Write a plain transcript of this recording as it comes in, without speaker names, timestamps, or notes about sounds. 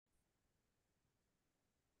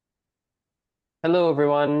Hello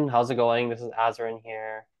everyone, how's it going? This is Azrin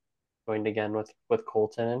here, joined again with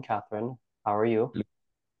Colton and Catherine. How are you?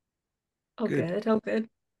 Oh, Good good. Oh, good.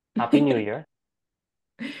 Happy New Year.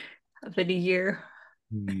 Happy New Year.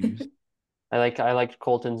 news. I liked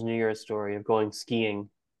Colton's New Year's story of going skiing,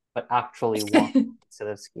 but actually walking instead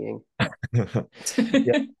of skiing.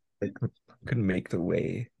 Yeah, I couldn't make the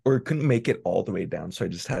way or couldn't make it all the way down, so I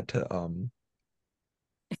just had to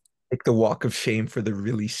take the walk of shame for the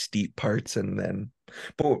really steep parts and then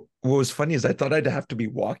but what was funny is I thought I'd have to be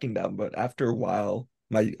walking down, but after a while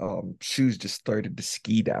my shoes just started to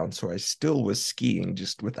ski down, so I still was skiing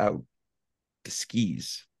just without the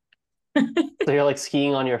skis. So you're like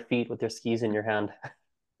skiing on your feet with your skis in your hand.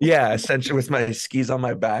 Yeah, essentially with my skis on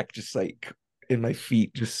my back, just like in my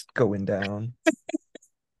feet, just going down.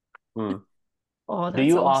 Hmm. Oh, Do that's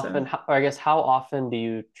you often, awesome. or I guess how often do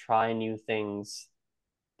you try new things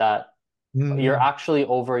that you're Hmm. actually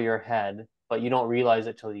over your head, but you don't realize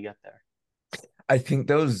it till you get there? I think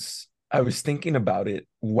those, I was thinking about it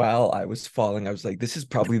while I was falling. I was like, this is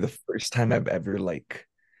probably the first time I've ever like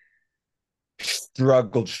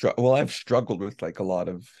well, I've struggled with like a lot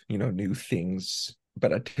of, new things,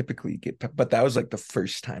 but I typically but that was like the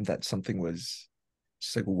first time that something was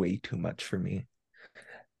just like way too much for me.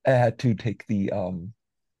 I had to take the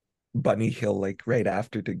bunny hill like right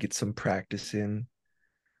after to get some practice in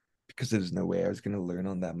because there's no way I was going to learn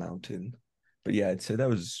on that mountain. But yeah, I'd say that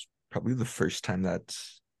was probably the first time that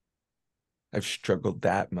I've struggled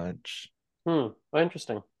that much. Oh,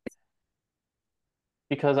 interesting.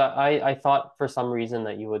 Because I thought for some reason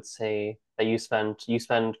that you would say that you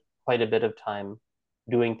spend quite a bit of time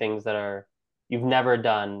doing things that are you've never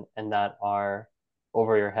done and that are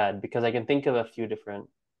over your head. Because I can think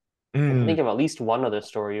Mm. of at least one other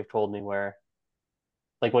story you've told me where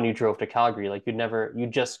like when you drove to Calgary, like you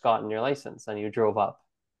just gotten your license and you drove up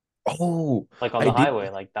Oh, like on I the did highway.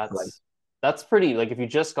 Like like that's pretty like if you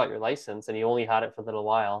just got your license and you only had it for a little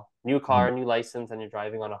while, new mm. car, new license, and you're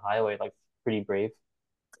driving on a highway, like pretty brave.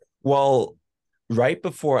 Well, right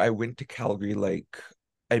before I went to Calgary, like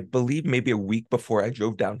I believe maybe a week before I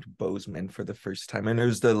drove down to Bozeman for the first time. And it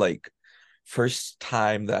was the like first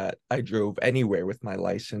time that I drove anywhere with my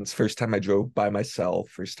license, first time I drove by myself,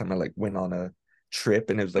 first time I like went on a trip,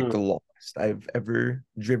 and it was like Hmm. the longest I've ever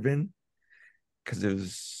driven because it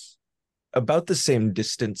was about the same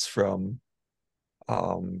distance from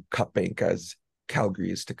Cut Bank as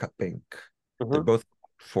Calgary is to Cut Bank. They're Hmm. both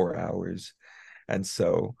 4 hours. And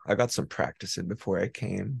so I got some practice in before I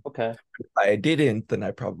came. Okay. If I didn't, then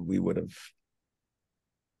I probably would have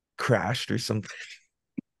crashed or something.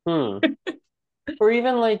 Hmm. Or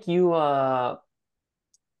even like you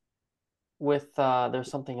with there's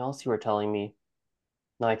something else you were telling me.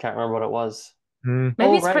 No, I can't remember what it was. Hmm.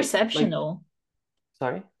 Maybe Oh, it's right. Like perceptional.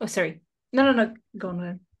 sorry. Oh, sorry. No, no, no. Go on.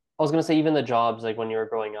 Then. I was gonna say even the jobs like when you were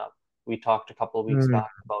growing up. We talked a couple of weeks Hmm. back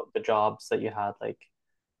about the jobs that you had. Like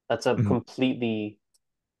that's a Hmm. completely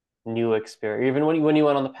new experience. Even when you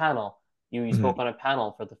went on the panel, you Hmm. spoke on a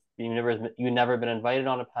panel for the you never been invited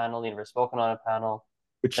on a panel, you never spoken on a panel.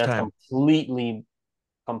 Which That's time?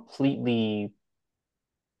 completely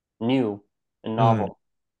new and Hmm. novel.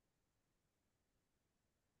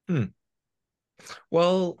 Hmm.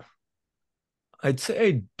 Well, I'd say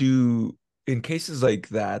I do in cases like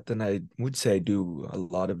that, then I would say I do a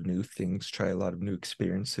lot of new things, try a lot of new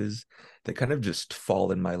experiences that kind of just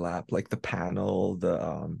fall in my lap, like the panel, the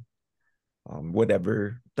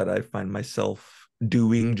whatever that I find myself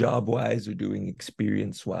doing job wise or doing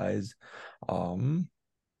experience wise. Um,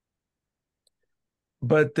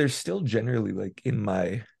 but they're still generally like in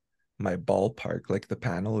my ballpark. Like the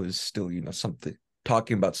panel is still, something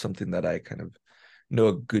talking about something that I kind of know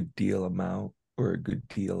a good deal amount or a good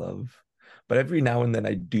deal of. But every now and then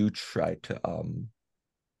I do try to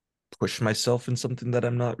push myself in something that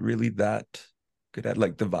I'm not really that good at,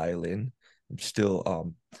 like the violin. I'm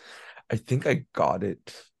still I think I got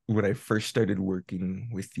it when I first started working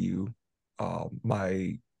with you,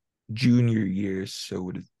 my junior year, so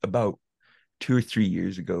it was about 2 or 3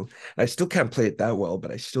 years ago. I still can't play it that well,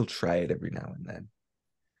 but I still try it every now and then.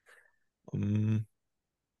 Um,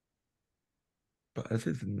 but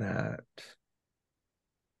other than that,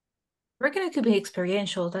 I reckon it could be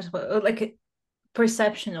experiential. That's what, like,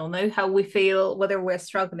 perceptional. Now, how we feel, whether we're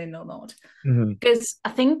struggling or not. mhm, Because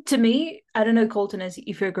I think to me, I don't know, Colton, is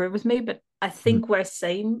if you agree with me, but I mhm, think we're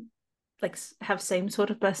same, like, have same sort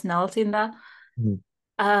of personality in that. mhm.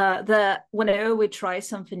 That whenever we try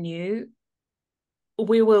something new,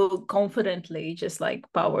 we will confidently just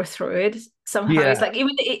like power through it somehow. It's Yeah, like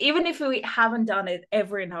even if we haven't done it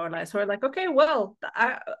ever in our lives, we're like, okay, well,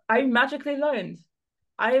 I magically learned.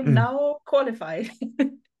 I am now qualified.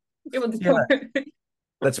 Even Yeah, though-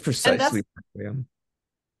 that's and that's precisely what I am.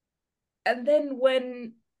 and then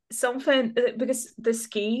when something because the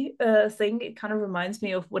ski thing, it kind of reminds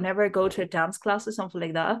me of whenever I go to a dance class or something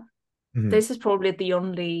like that. Mhm. This is probably the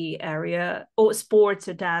only area or sports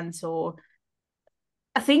or dance or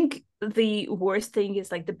I think the worst thing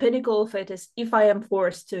is like the pinnacle of it is if I am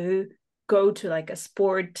forced to go to like a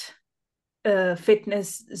sport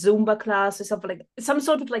fitness Zumba class or something like some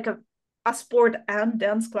sort of like a sport and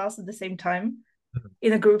dance class at the same time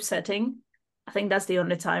in a group setting. I think that's the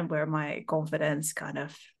only time where my confidence kind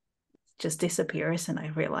of just disappears and I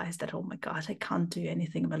realize that, oh my God, I can't do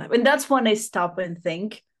anything in my life. And that's when I stop and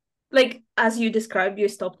think, like, as you described, you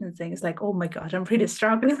stopped and think, it's like, oh my God, I'm really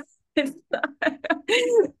struggling.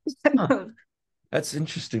 Huh. That's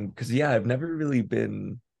interesting because yeah, I've never really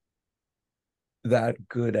been that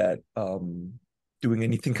good at doing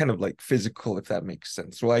anything kind of like physical, if that makes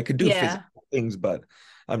sense. Well, I could do Yeah. physical things, but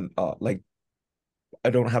I'm like I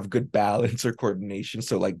don't have good balance or coordination.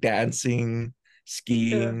 So like dancing,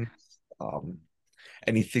 Yeah. skiing, um,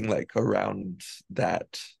 anything like around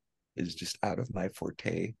that is just out of my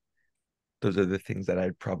forte. Those are the things that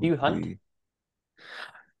I'd Do you hunt? probably,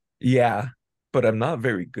 yeah, but I'm not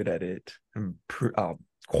very good at it.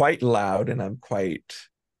 Quite loud and I'm quite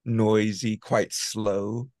noisy, quite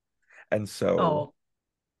slow. And Oh,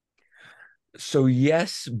 so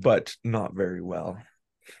yes, but not very well.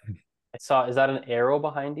 I saw. Is that an arrow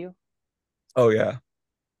behind you? Oh yeah.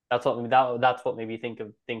 That's what made me think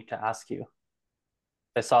to ask you.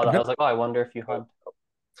 I saw I've that. I never was like, oh, I wonder if you hunt.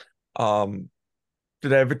 um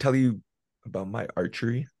did I ever tell you about my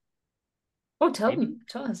archery? oh, Maybe.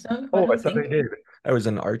 tell us. No, I Oh, I don't thought I think. did. I was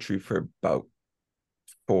in archery for about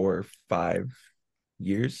 4, 5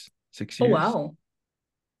 years, six Oh, years. wow.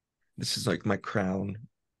 This is like my crown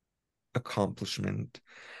accomplishment.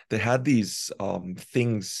 They had these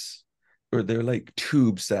things, or they're like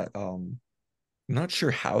tubes that I'm not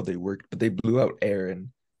sure how they worked, but they blew out air and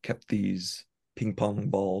kept these ping pong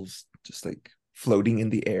balls just like floating in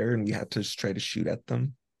the air, and we had to just try to shoot at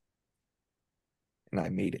them. And I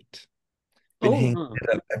made it. Been Oh, hanging Hmm. it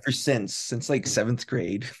up ever since like seventh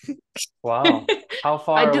grade. Wow. How I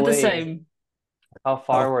far did the away? same. How How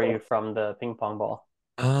far were far? you from the ping pong ball?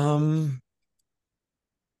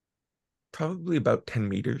 Probably about 10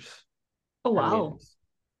 meters. Oh, 10 wow. meters.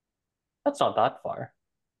 That's not that far.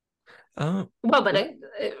 Uh, Well, but Is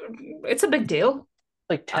it? it's a big deal.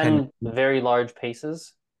 Like kind 10 very large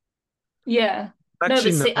paces. Yeah. No, but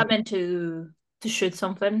actually no, see, I meant to shoot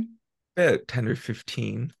something. 10 or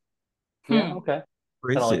 15. Yeah, Hmm. okay.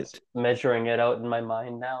 Where Kind of is like it? measuring it out in my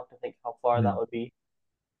mind now to think how far that Hmm. would be.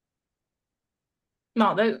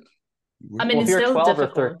 No, that, I mean, Well, if it's you're still 12 or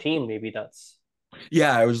difficult. 13, maybe that's.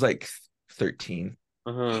 Yeah, I was like 13.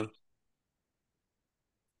 Hmm.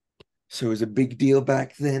 So it was a big deal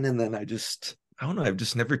back then. And then I don't know, I've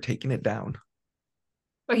just never taken it down.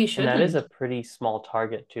 But you And that is a shouldn't. pretty small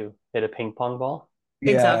target to hit a ping pong ball.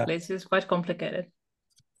 Yeah. Exactly. It's quite complicated.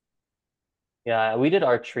 Yeah, we did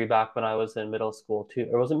archery back when I was in middle school too.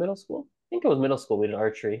 Or was it middle school? I think it was middle school we did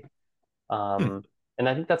archery. Hmm. And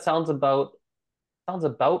I think that sounds about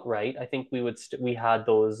right. I think we had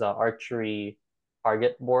those archery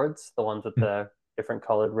target boards, the ones with the different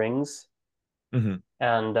colored rings. Mm-hmm.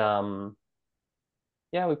 And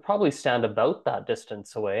yeah, we probably stand about that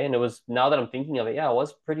distance away. And it was now that I'm thinking of it, yeah, it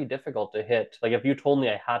was pretty difficult to hit. Like if you told me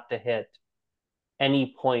I had to hit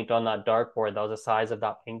any point on that dartboard that was the size of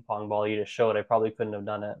that ping pong ball you just showed, I probably couldn't have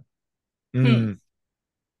done it. Hmm. Mm.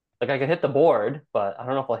 Like I could hit the board, but I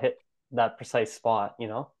don't know if I'll hit that precise spot, you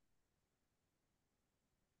know?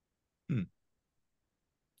 Hmm.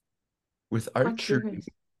 With Quite archery, curious.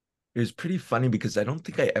 it was pretty funny because I don't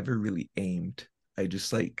think I ever really aimed. I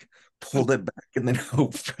just like pulled it back and then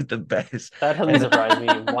hoped for the best. That doesn't And surprise me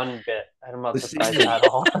one bit. I'm not the surprised same, at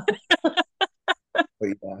all. but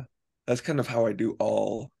yeah, that's kind of how I do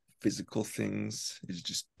all physical things. Is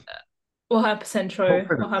just 100% hope true.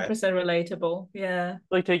 for the best. 100% relatable. Yeah.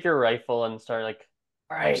 Like take your rifle and start like,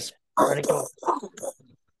 all right, Just ready to go.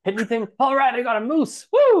 Hit anything? All right, I got a moose.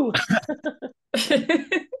 Woo!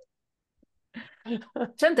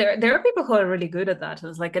 Jen, there are people who are really good at that.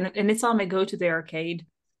 It's like, and anytime I go to the arcade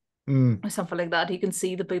mm, or something like that, you can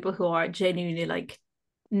see the people who are genuinely like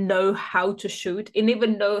know how to shoot and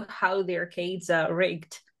even know how the arcades are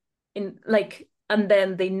rigged. In like, and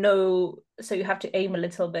then they know, so you have to aim a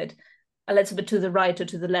little bit to the right or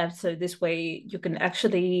to the left. So this way you can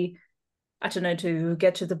actually, I don't know, to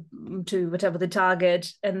get to whatever the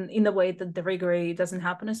target, and in a way that the riggery doesn't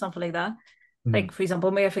happen or something like that. mm, Like for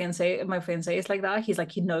example, my fiance is like that. He's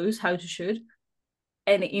like he knows how to shoot,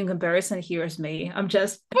 And in comparison, here's me. I'm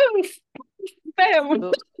just poof, bam.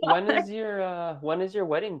 So when is your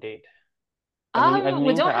wedding date? I've been We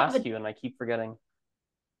meaning to don't have ask a you and I keep forgetting.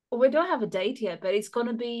 we don't have a date yet, but it's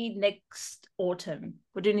gonna be next autumn.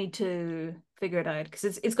 We do need to figure it out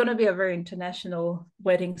because it's gonna be a very international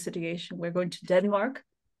wedding situation. We're going to Denmark,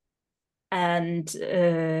 and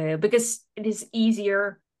because it is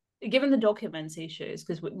easier given the documents issues,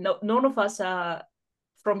 because none of us are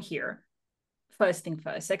from here. First thing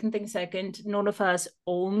first. Second thing second. None of us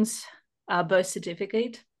owns a birth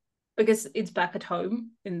certificate because it's back at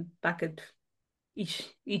home in back at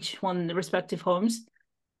each one the respective homes,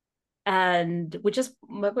 and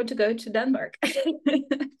we're going to go to Denmark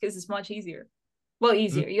because it's much easier. Well,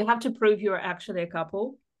 easier. You have to prove you're actually a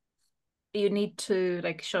couple. You need to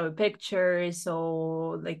like show pictures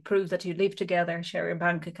or like prove that you live together, share your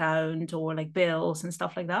bank account or like bills and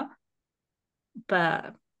stuff like that.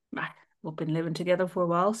 But we've been living together for a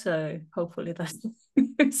while, so hopefully that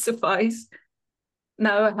suffice.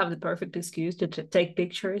 Now I have the perfect excuse to take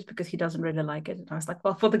pictures because he doesn't really like it. And I was like,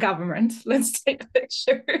 well, for the government, let's take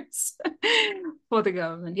pictures for the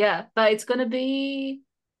government. Yeah, but it's going to be,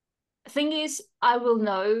 thing is, I will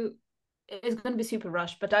know, it's going to be super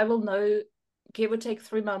rushed, but I will know, give or take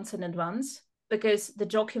 3 months in advance because the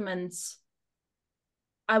documents,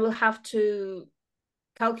 I will have to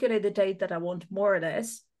calculate the date that I want more or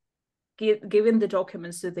less, given the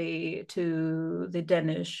documents to the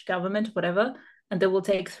Danish government, whatever, and they will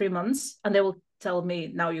take 3 months, and they will tell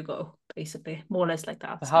me now you go, basically, more or less like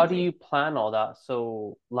that. It's How gonna do you be. plan all that?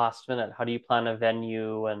 So last minute, how do you plan a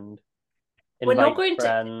venue and We're not invite going to.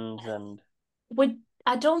 friends and We.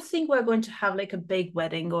 I don't think we're going to have like a big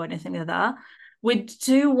wedding or anything like that. We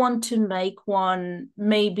do want to make one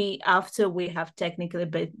maybe after we have technically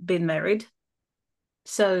been married.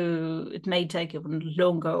 So it may take even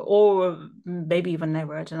longer, or maybe even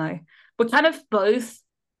never. I don't know. We're kind of both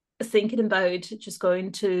thinking about just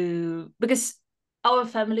going to, because our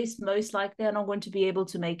families most likely are not going to be able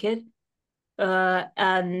to make it.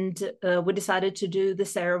 And we decided to do the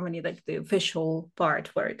ceremony, like the official part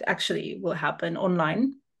where it actually will happen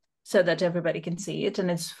online so that everybody can see it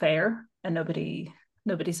and it's fair and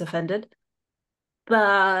nobody's offended.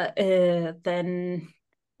 But then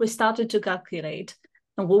we started to calculate,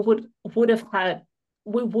 and would have had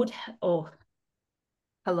we would oh,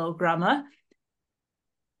 hello grammar,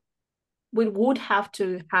 we would have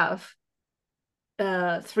to have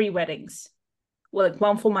 3 weddings. Well, like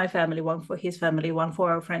one for my family, one for his family, one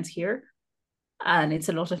for our friends here, and it's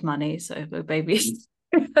a lot of money. So maybe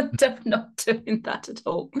I'm not doing that at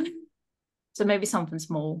all. So maybe something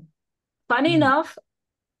small. Funny enough,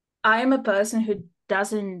 I am a person who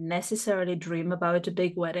doesn't necessarily dream about a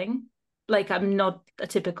big wedding. Like I'm not a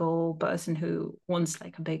typical person who wants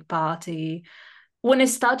like a big party. When I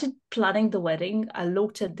started planning the wedding, I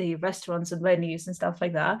looked at the restaurants and venues and stuff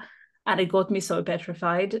like that, and it got me so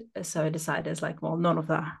petrified. So I decided, it's like, well, none of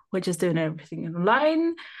that. We're just doing everything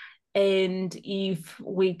online. And if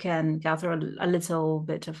we can gather a little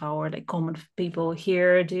bit of our like common people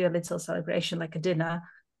here, do a little celebration, like a dinner,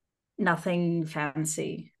 nothing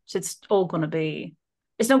fancy. So it's all going to be,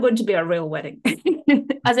 it's not going to be a real wedding.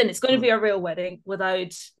 As in, it's going to be a real wedding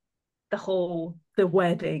without the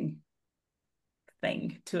wedding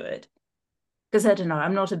thing to it. Because I don't know,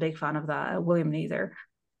 I'm not a big fan of that. William neither.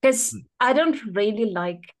 Because I don't really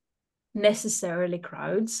like necessarily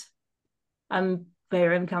crowds. I'm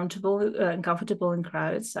very uncomfortable in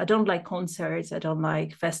crowds. I don't like concerts. I don't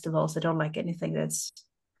like festivals. I don't like anything that's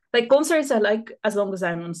like concerts. I like as long as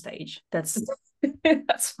I'm on stage. That's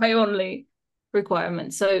that's my only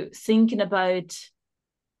requirement. So thinking about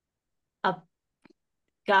a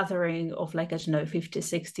gathering of like, I don't know, 50,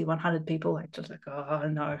 60, 100 people, like just like, oh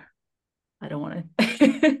no, I don't want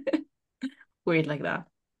it. Weird like that.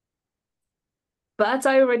 But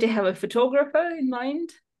I already have a photographer in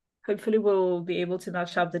mind. Hopefully we'll be able to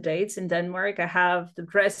match up the dates in Denmark. I have the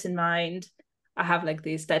dress in mind. I have like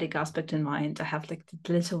the aesthetic aspect in mind. I have like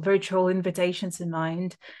the little virtual invitations in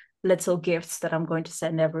mind, little gifts that I'm going to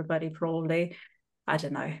send everybody probably. I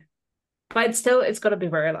don't know. But still, it's going to be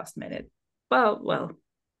very last minute. Well,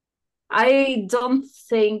 I don't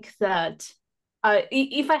think that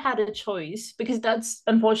if I had a choice, because that's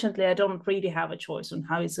unfortunately, I don't really have a choice on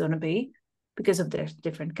how it's going to be because of the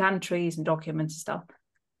different countries and documents and stuff.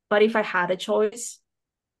 But if I had a choice,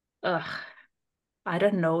 I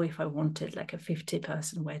don't know if I wanted like a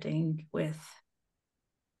 50-person wedding with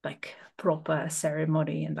like proper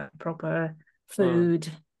ceremony and like proper food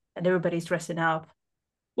and everybody's dressing up.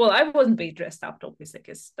 Well, I wouldn't be dressed up, obviously,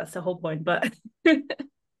 because that's the whole point, but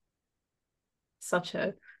such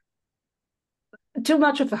a too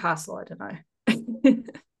much of a hassle. I don't know.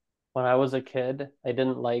 When I was a kid, I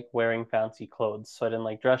didn't like wearing fancy clothes. So I didn't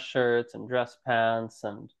like dress shirts and dress pants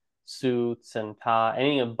and suits and tie.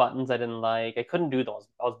 Any of buttons I didn't like. I couldn't do those.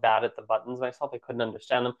 I was bad at the buttons myself. I couldn't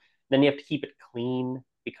understand them. Then you have to keep it clean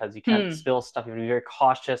because you can't Hmm. spill stuff. You have to be very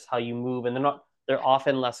cautious how you move, and they're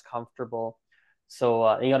often less comfortable.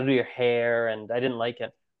 So you got to do your hair, and I didn't like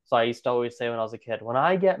it. So I used to always say when I was a kid, when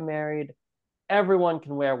I get married, everyone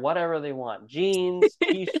can wear whatever they want, jeans,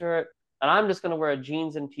 t-shirt, and I'm just going to wear a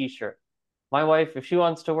jeans and t-shirt. My wife, if she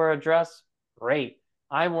wants to wear a dress, great.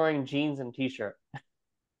 I'm wearing jeans and t-shirt. And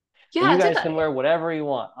Yeah, you I did guys that. can wear whatever you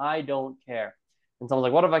want. I don't care. And so I was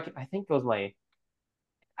like, what if I think it was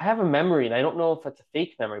I have a memory, and I don't know if it's a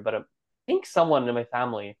fake memory, but I think someone in my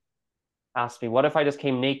family asked me, what if I just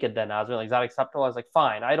came naked then? I was like, is that acceptable? I was like,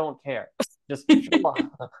 fine, I don't care. Just show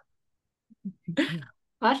up.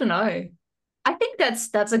 I don't know. I think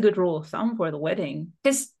that's a good rule of thumb for the wedding.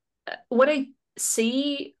 Because what I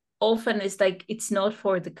see often is like it's not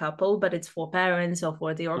for the couple, but it's for parents or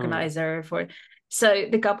for the Mm, organizer. For so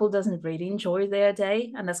the couple doesn't really enjoy their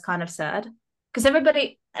day, and that's kind of sad. Because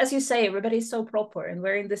everybody, as you say, everybody's so proper and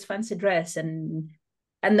wearing this fancy dress, and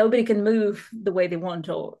nobody can move the way they want,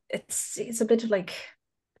 or it's a bit like,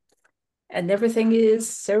 and everything is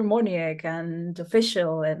ceremonial and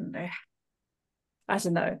official, and I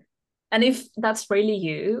don't know. And if that's really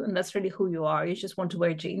you and that's really who you are, you just want to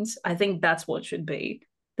wear jeans, I think that's what should be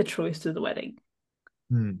the choice to the wedding.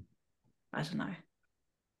 Hmm. I don't know.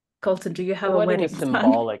 Colton, do you the have a wedding is wedding plan?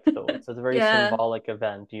 symbolic, though. It's a very Yeah. symbolic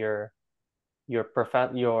event. You're well,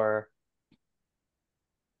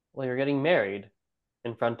 you're getting married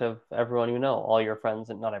in front of everyone you know, all your friends,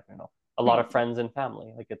 and not everyone, know, a lot of Hmm. friends and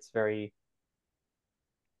family. Like it's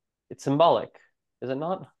symbolic, is it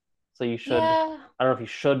not? So you should, Yeah. I don't know if you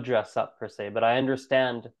should dress up per se, but I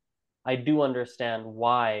do understand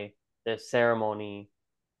why this ceremony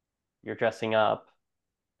you're dressing up.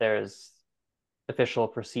 There's official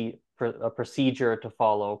a procedure to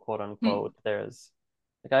follow, quote Hmm. unquote. There's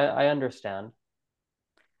like I understand.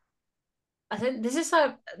 I think this is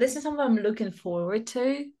something I'm looking forward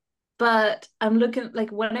to, but I'm looking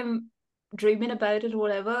like when I'm dreaming about it or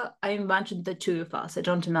whatever, I imagine the two of us. I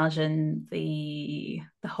don't imagine the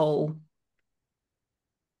whole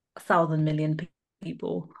 1,000 million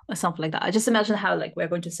people or something like that. I just imagine how like we're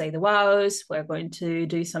going to say the wows, we're going to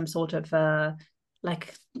do some sort of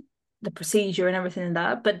like the procedure and everything in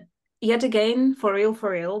that. But yet again, for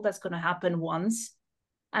real, that's going to happen once,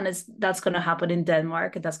 and that's going to happen in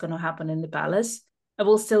Denmark, and that's going to happen in the palace. I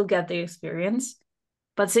will still get the experience,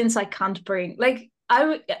 but since I can't bring like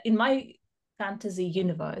in my fantasy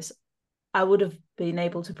universe, I would have been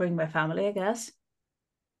able to bring my family, I guess.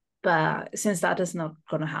 But since that is not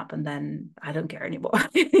going to happen, then I don't care anymore.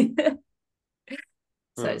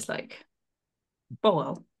 So Hmm. it's like, oh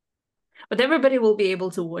well. But everybody will be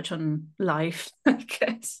able to watch on live, I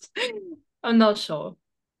guess. I'm not sure.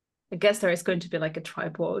 I guess there is going to be like a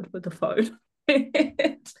tripod with a phone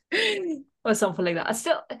or something like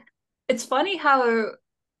that. It's funny how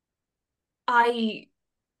I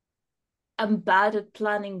am bad at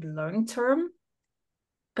planning long term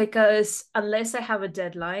because unless I have a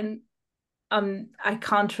deadline, I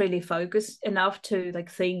can't really focus enough to like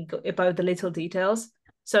think about the little details.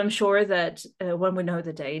 So I'm sure that when we know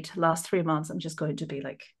the date, last 3 months, I'm just going to be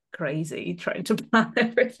like crazy trying to plan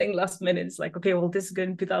everything last minute. It's like, okay, well, this is going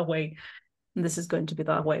to be that way, and this is going to be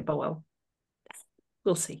that way. But well,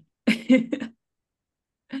 we'll see. Do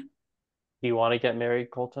you want to get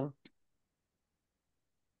married, Colton?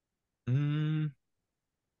 Mm,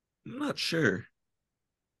 I'm not sure.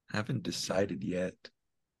 Haven't decided yet.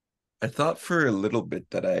 I thought for a little bit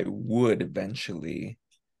that I would eventually,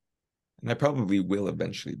 and I probably will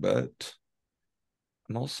eventually, but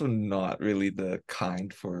I'm also not really the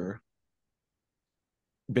kind for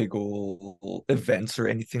big old events or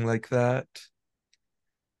anything like that.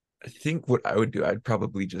 I think what I would do, I'd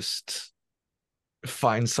probably just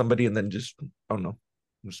find somebody and then just, I don't know,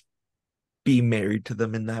 just be married to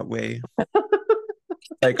them in that way.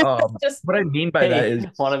 Like, Just what I mean by that Hey, is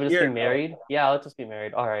want to just be here, married? Yeah, let's just be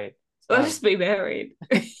married. All right, it's let's done. just be married.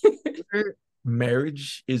 here,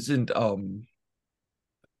 marriage isn't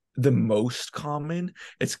the most common.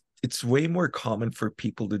 It's way more common for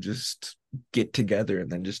people to just get together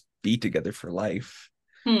and then just be together for life.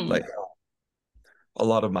 Like Hmm. a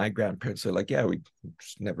lot of my grandparents are like, yeah, we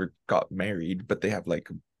just never got married, but they have like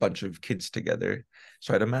a bunch of kids together.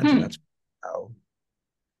 So I'd imagine Hmm. that's how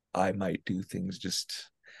I might do things, just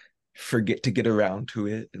forget to get around to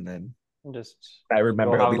it. And then Just I go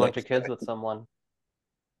remember I'll have a be bunch like, of kids with someone.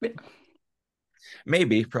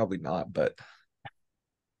 maybe, probably not, but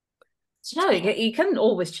No, you can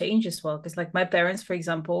always change as well. Because like my parents, for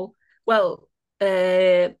example, well,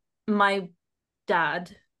 my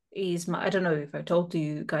dad is my, I don't know if I told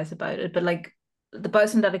you guys about it, but like the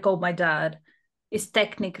person that I called my dad is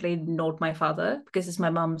technically not my father because it's my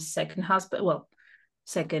mom's second husband. Well,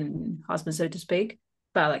 second husband, so to speak.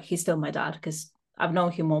 But like he's still my dad because I've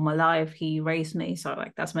known him all my life. He raised me, so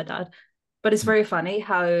like that's my dad. But it's very funny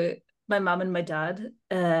how my mom and my dad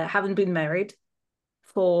haven't been married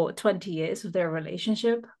for 20 years of their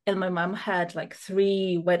relationship. And my mom had like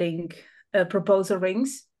three wedding proposal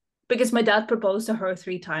rings because my dad proposed to her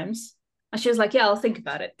three times. And she was like, yeah, I'll think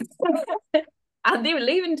about it. And they were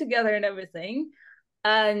living together and everything.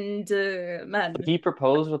 And man, He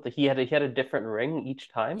proposed with he had a different ring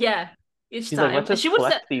each time. yeah, each He's like, time. let's And just she was,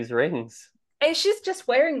 collect these rings. and she's just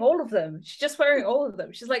wearing all of them. She's just wearing all of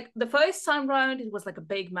them. She's like, the first time round, it was like a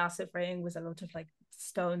big, massive ring with a lot of like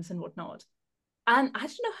stones and whatnot. And I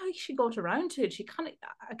don't know how she got around to it. She kind of,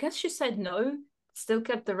 I guess she said no, still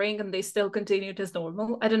kept the ring, and they still continued as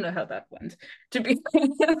normal. I don't know how that went, to be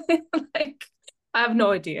like, I have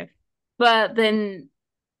no idea. But then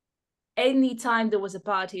anytime there was a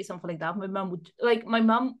party, something like that, my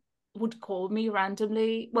mom would call me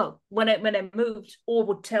randomly. Well, when I moved, or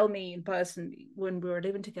would tell me in person when we were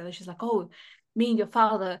living together. She's like, "Oh, me and your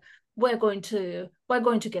father, we're going to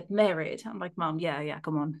get married." I'm like, "Mom, yeah,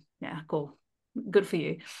 come on, yeah, cool, good for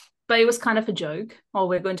you." But it was kind of a joke. Oh,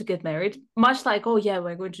 we're going to get married, much like, oh yeah,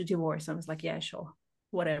 we're going to divorce. I was like, yeah, sure,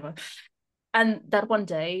 whatever. And that one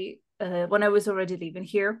day, when I was already leaving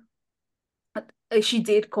here, she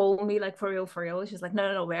did call me like for real. She's like,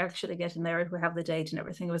 no, we're actually getting married. We have the date and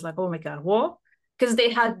everything. It was like, oh my God, what? Because they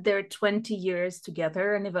had their 20 years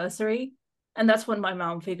together anniversary. And that's when my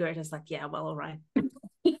mom figured it's like, yeah, well, all right.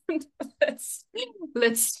 let's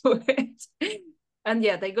let's do it. And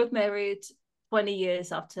yeah, they got married 20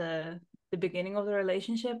 years after the beginning of the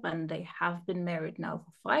relationship, and they have been married now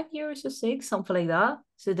for 5 years or six, something like that.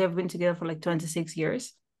 So they've been together for like 26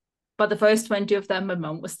 years. But the first 20 of them, my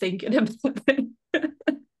mom was thinking about it.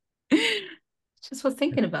 Just was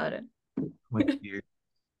thinking about it. What year?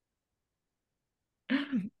 I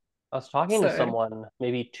was talking to So, someone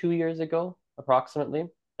maybe 2 years ago, approximately, and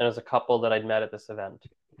it was a couple that I'd met at this event.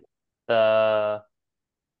 The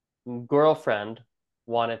girlfriend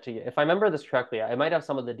wanted to, if I remember this correctly, I might have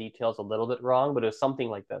some of the details a little bit wrong, but it was something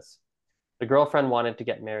like this. The girlfriend wanted to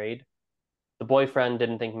get married. The boyfriend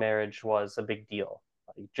didn't think marriage was a big deal.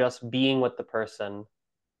 Like, just being with the person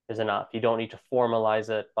is enough. You don't need to formalize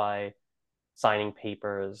it by signing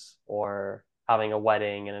papers or having a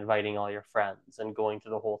wedding and inviting all your friends and going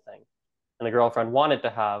through the whole thing. And the girlfriend wanted to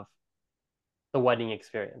have the wedding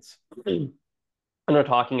experience. And we're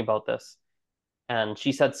talking about this. And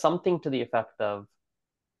she said something to the effect of,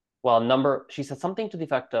 she said something to the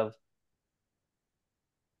effect of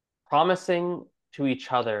promising to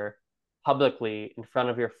each other publicly in front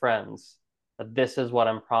of your friends that this is what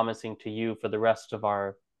I'm promising to you for the rest of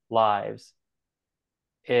our lives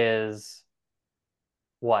is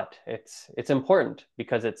what it's important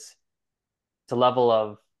because it's a level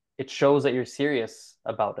of it shows that you're serious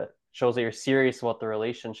about it. It shows that you're serious about the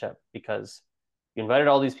relationship because you invited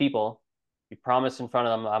all these people, you promised in front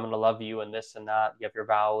of them, I'm going to love you and this and that. You have your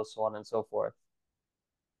vows, so on and so forth.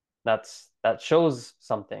 That shows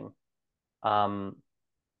something. Um,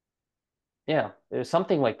 yeah, it was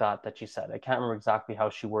something like that she said. I can't remember exactly how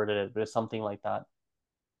she worded it, but it's something like that.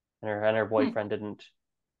 And her boyfriend didn't.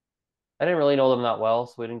 I didn't really know them that well,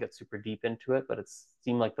 so we didn't get super deep into it. But it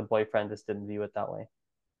seemed like the boyfriend just didn't view it that way.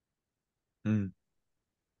 Mm.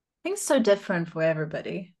 I think it's so different for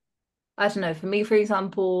everybody. I don't know. For me, for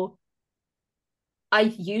example, I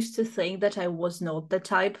used to think that I was not the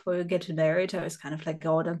type who get married. I was kind of like,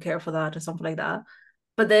 oh, I don't care for that or something like that.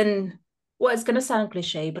 But then, well, it's gonna sound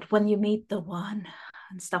cliche, but when you meet the one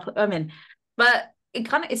and stuff, I mean, but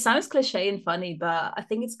it sounds cliche and funny, but I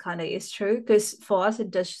think it's kind of is true because for us it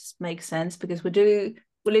does make sense because we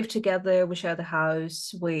live together, we share the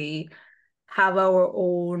house, we have our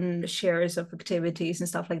own shares of activities and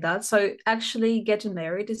stuff like that. So actually getting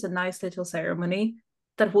married is a nice little ceremony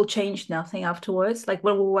that will change nothing afterwards. Like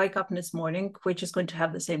when we wake up in this morning, we're just going to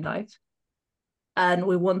have the same life. And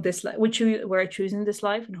we want this life, we're choosing this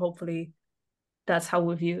life, and hopefully that's how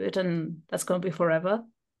we view it, and that's going to be forever.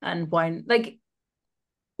 And why, like,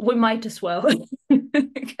 we might as well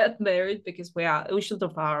get married because we should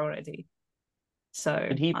have already. So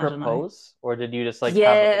Did he I don't know. propose, or did you just like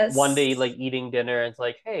have one day like Yes. eating dinner and it's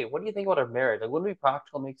like, hey, what do you think about our marriage? Like, wouldn't it be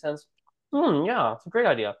practical? Make sense? Yeah, it's a great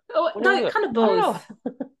idea. Oh When do you want no, to do it? kind of I don't both.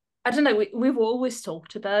 know. I don't know. We've always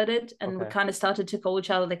talked about it, and we Okay. kind of started to call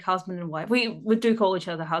each other like husband and wife. We do call each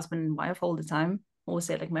other husband and wife all the time. Always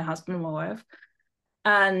say like my husband and my wife.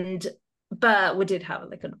 And but we did have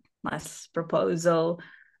like a nice proposal.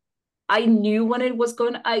 I knew when it was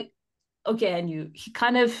going. I knew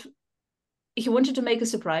he wanted to make a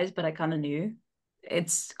surprise, but I kind of knew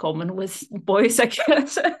it's common with boys, I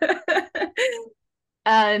guess.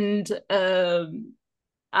 And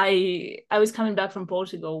I was coming back from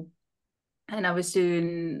Portugal, and I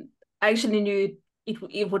actually knew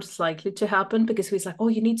it was likely to happen because he was like, oh,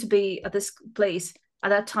 you need to be at this place at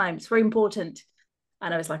that time. It's very important.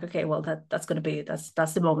 And I was like, okay, well, that's gonna be that's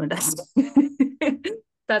the moment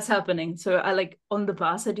that's happening. So I like on the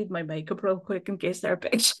bus, I did my makeup real quick in case there are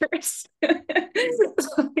pictures.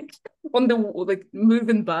 So, like, on the like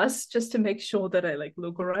moving bus just to make sure that I like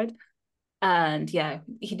look all right. And yeah,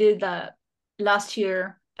 he did that last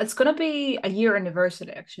year. It's gonna be a year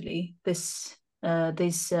anniversary actually this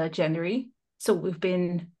January. So we've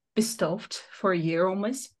been bestowed for a year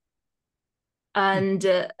almost. And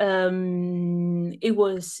it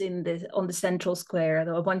was in the on the central square.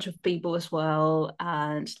 There were a bunch of people as well,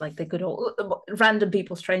 and like they could all random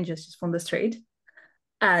people, strangers just from the street.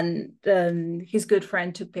 And his good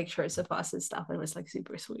friend took pictures of us and stuff. It was like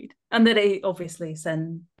super sweet. And then they obviously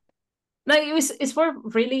sent. No, it's for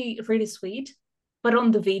really really sweet. But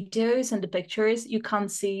on the videos and the pictures, you can't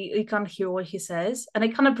hear what he says, and I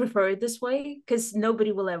kind of prefer it this way because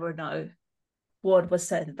nobody will ever know what was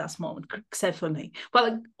said at that moment, except for me. Well,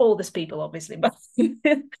 like all these people, obviously, but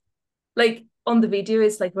like on the video,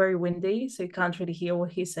 it's like very windy, so you can't really hear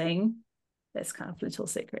what he's saying. That's kind of a little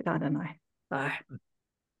secret. I don't know. Uh,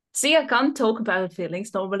 See, I can't talk about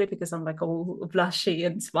feelings normally because I'm like all blushy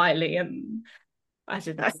and smiley, and I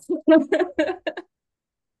don't know.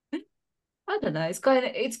 I don't know.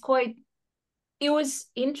 It was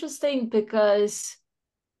interesting because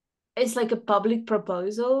it's like a public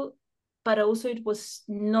proposal, but also it was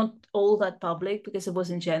not all that public because it was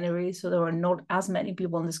in January, so there were not as many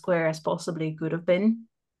people in the square as possibly could have been,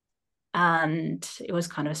 and it was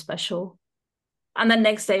kind of special. And then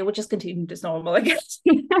next day we just continued as normal, I guess.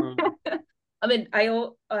 Mm. I mean,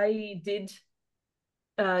 I did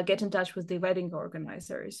get in touch with the wedding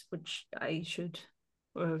organizers, which I should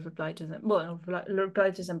reply to them. Well,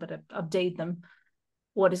 reply to them, but update them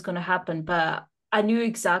what is going to happen. But I knew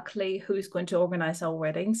exactly who's going to organize our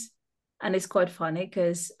weddings. And it's quite funny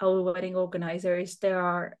because our wedding organizers, there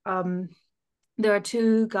are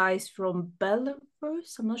two guys from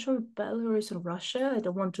Belarus. I'm not sure Belarus and Russia. I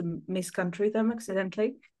don't want to miscountry them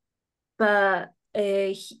accidentally. But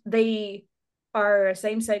they are a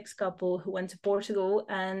same-sex couple who went to Portugal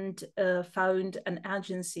and found an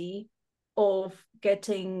agency of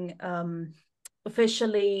getting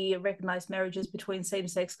officially recognized marriages between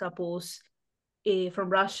same-sex couples from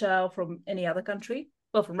Russia, or from any other country.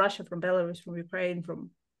 Well, from Russia, from Belarus, from Ukraine,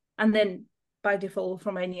 and then by default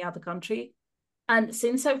from any other country. And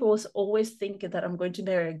since I was always thinking that I'm going to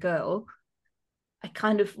marry a girl, I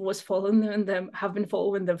kind of was following them, have been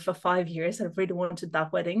following them for 5 years. I really wanted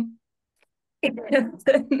that wedding. And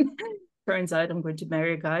then turns out I'm going to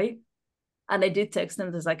marry a guy. And I did text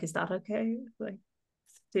them, there's like, is that okay? Like,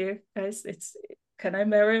 dear guys, can I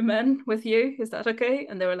marry a man with you? Is that okay?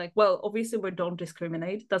 And they were like, well, obviously we don't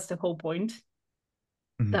discriminate. That's the whole point.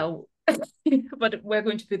 Mhm. That but we're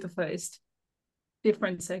going to be the first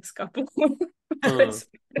different sex couple. Mm.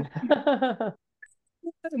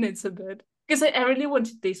 And it's a bit because I really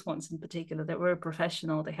wanted these ones in particular that were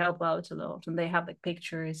professional. They help out a lot and they have like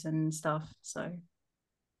pictures and stuff. So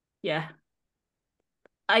yeah,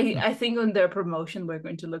 I think on their promotion we're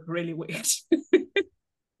going to look really weird.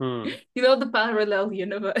 Mm. You know, the parallel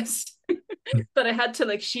universe that I had to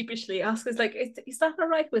like sheepishly ask is like, is that all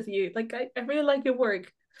right with you? Like, I really like your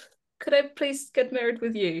work. Could I please get married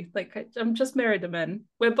with you? Like, I'm just married a man.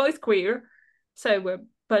 We're both queer, so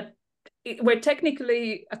we're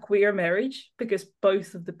technically a queer marriage because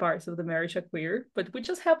both of the parts of the marriage are queer, but we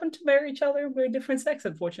just happen to marry each other. We're different sex,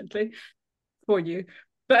 unfortunately, for you.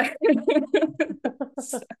 But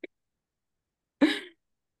so,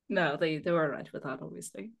 no, they were right with that,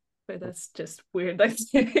 obviously. But that's just weird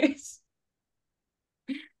ideas.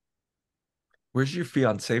 Where's your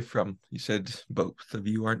fiance from? You said both of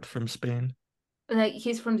you aren't from Spain. Like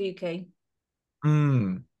he's from the UK.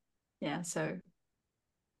 Hmm. Yeah, so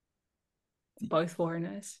both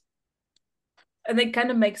foreigners. And it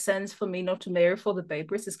kind of makes sense for me not to marry for the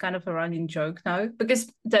papers. It's kind of a running joke now because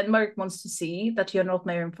Denmark wants to see that you're not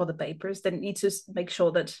marrying for the papers. They need to make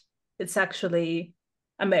sure that it's actually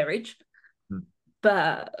a marriage. Hmm.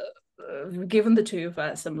 But given the two of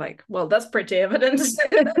us, I'm like, well, that's pretty evidence.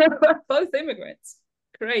 We're both immigrants.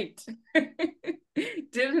 Great.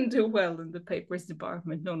 Didn't do well in the papers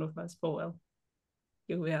department. None of us, but well,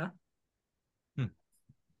 here we are. Hmm.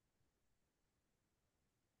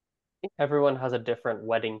 Everyone has a different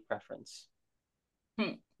wedding preference.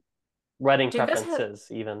 Hmm. Wedding Do you guys have preferences,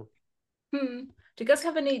 even. do you guys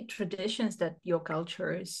have any traditions that your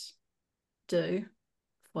cultures do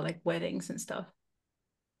for like weddings and stuff?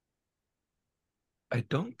 I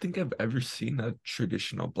don't think I've ever seen a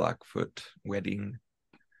traditional Blackfoot wedding.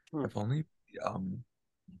 Hmm. I've only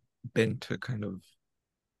been to kind of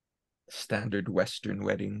standard Western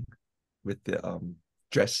wedding with the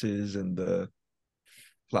dresses and the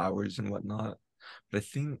flowers and whatnot. But I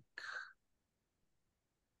think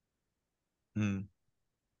I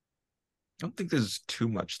don't think there's too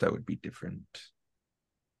much that would be different.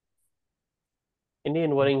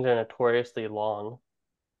 Indian weddings are notoriously long.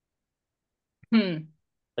 Hmm.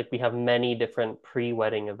 Like we have many different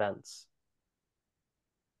pre-wedding events.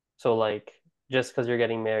 So like just because you're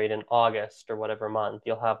getting married in August or whatever month,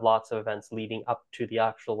 you'll have lots of events leading up to the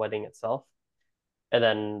actual wedding itself. And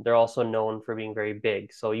then they're also known for being very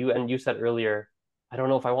big. So you said earlier, I don't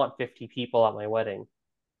know if I want 50 people at my wedding.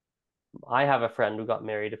 I have a friend who got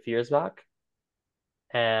married a few years back,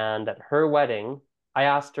 and at her wedding, I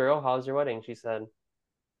asked her, "Oh, how's your wedding?" She said,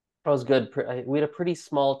 "It was good. We had a pretty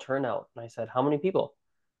small turnout." And I said, "How many people?"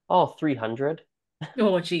 "Oh, 300."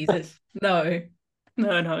 Oh Jesus. No.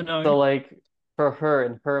 No, no, no. So like for her,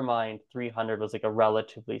 in her mind, 300 was like a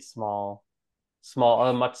relatively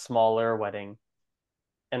a much smaller wedding.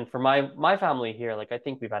 And for my family here, like I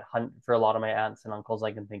think we've had for a lot of my aunts and uncles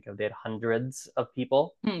I can think of, they had hundreds of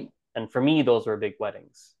people. Hmm. And for me, those were big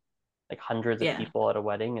weddings. Like hundreds of Yeah. people at a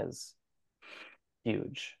wedding is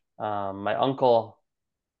huge. My uncle,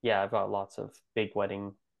 yeah, I've got lots of big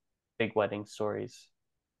wedding stories.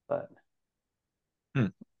 But Hmm.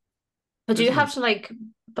 But do There's you have an to like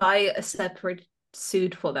buy a separate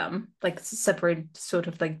suit for them? Like separate sort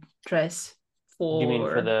of like dress do you mean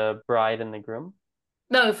for for the bride and the groom?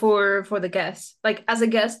 no, for the guests. Like as a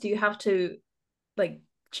guest, do you have to like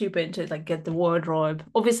chip in to like get the wardrobe,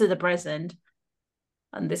 obviously the present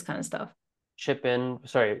and this kind of stuff? Chip in,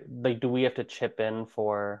 sorry, like do we have to chip in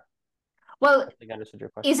for, Well, I think I understood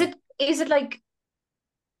your is question. it like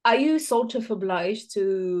are you sort of obliged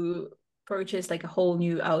to purchase like a whole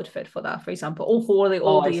new outfit for that, for example, or for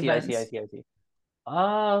Oh, all I the see, I see, I events? see, I see.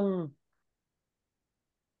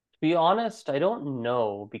 To be honest, I don't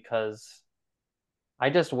know because I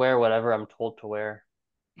just wear whatever I'm told to wear.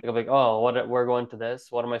 Like I'm like, oh, what we're going to this.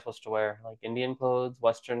 What am I supposed to wear? Like Indian clothes,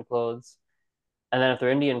 Western clothes. And then if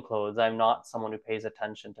they're Indian clothes, I'm not someone who pays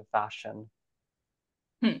attention to fashion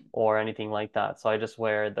Hmm. or anything like that. So I just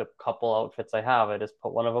wear the couple outfits I have. I just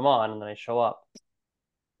put one of them on and then I show up.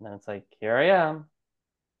 And then it's like, here I am.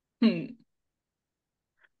 Hmm.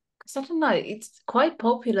 Because I don't know, it's quite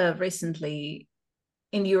popular recently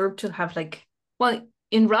in Europe to have like, well,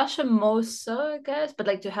 in Russia most so, I guess, but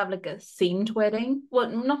like to have like a themed wedding. Well,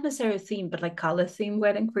 not necessarily a theme, but like color themed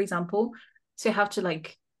wedding, for example. So you have to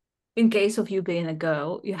like, in case of you being a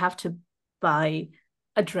girl, you have to buy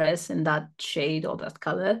a dress in that shade or that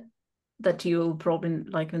color that you'll probably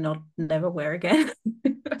like not never wear again.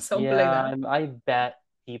 Something like Yeah, that. I bet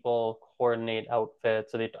people coordinate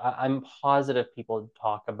outfits. So I'm positive people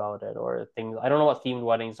talk about it or things. I don't know what themed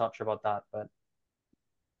weddings, not sure about that, but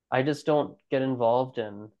I just don't get involved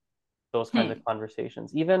in those kinds of Hmm.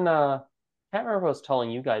 conversations. Even can't remember if I was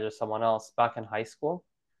telling you guys or someone else back in high school.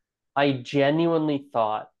 I genuinely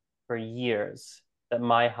thought for years that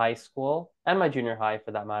my high school and my junior high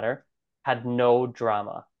for that matter had no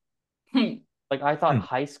drama. Hmm. Like I thought hmm,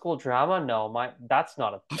 high school drama, no, my that's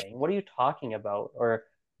not a thing. What are you talking about? Or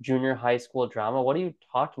junior high school drama, what are you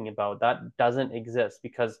talking about? That doesn't exist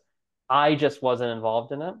because I just wasn't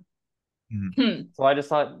involved in it. hmm, Hmm. So I just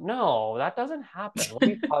thought, no, that doesn't happen. What are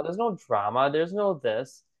you talking? There's no drama. There's no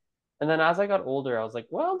this. And then as I got older, I was like,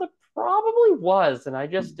 well, there probably was, and I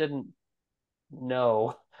just didn't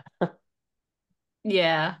know.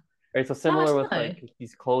 Yeah. Right. So No, I similar don't with know. like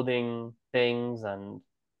these clothing things and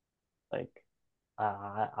like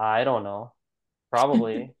I don't know.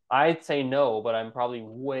 Probably. I'd say no, but I'm probably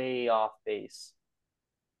way off base.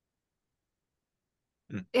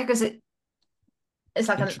 hmm. Yeah, because it's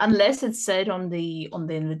like Inter- unless it's said on the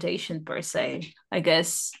invitation per se, I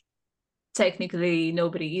guess technically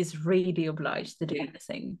nobody is really obliged to do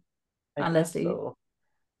anything I unless guess they so.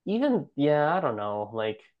 Even yeah, I don't know.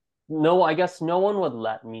 Like no, I guess no one would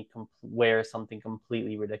let me wear something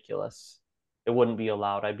completely ridiculous. It wouldn't be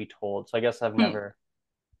allowed. I'd be told. So I guess I've hmm. never.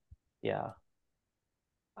 Yeah.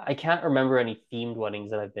 I can't remember any themed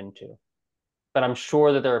weddings that I've been to, but I'm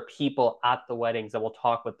sure that there are people at the weddings that will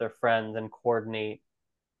talk with their friends and coordinate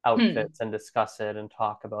Hmm. outfits and discuss it and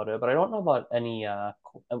talk about it. But I don't know about any. I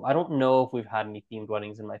don't know if we've had any themed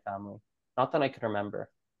weddings in my family. Not that I can remember.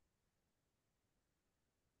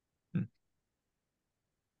 Hmm.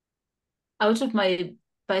 Out of my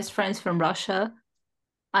best friends from Russia,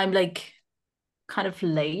 I'm like kind of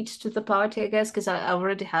late to the party, I guess, because I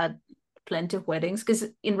already had plenty of weddings. Because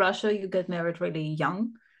in Russia, you get married really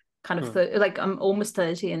young, kind of Hmm. like I'm almost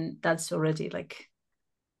 30, and that's already like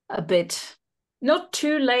a bit not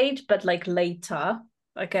too late, but like later,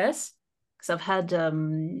 I guess. Because I've had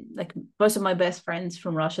like most of my best friends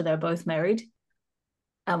from Russia, they're both married,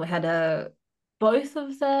 and we had a both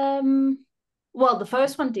of them. Well, the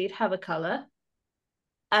first one did have a color,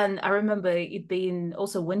 and I remember it being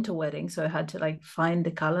also winter wedding, so I had to like find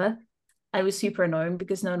the color. I was super annoying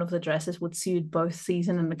because none of the dresses would suit both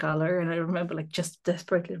season and the color, and I remember like just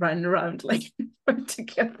desperately running around like to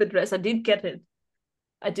get the dress. I did get it.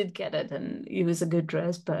 I did get it, and it was a good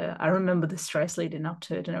dress, but I remember the stress leading up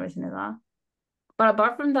to it and everything like that. But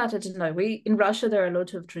apart from that, I don't know. We in Russia there are a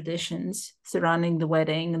lot of traditions surrounding the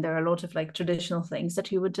wedding, and there are a lot of like traditional things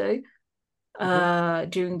that you would do Mm-hmm.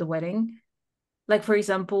 during the wedding. Like for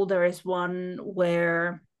example, there is one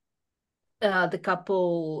where the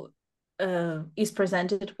couple is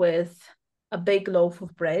presented with a big loaf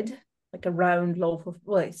of bread, like a round loaf of,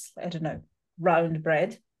 well, it's, I don't know, round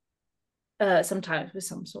bread, sometimes with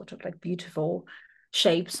some sort of like beautiful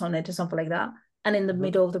shapes on it or something like that. And in the Mm-hmm.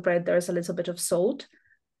 middle of the bread, there's a little bit of salt.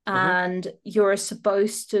 Mm-hmm. And you're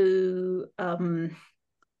supposed to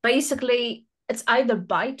basically, it's either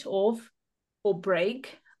bite off or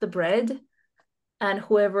break the bread, and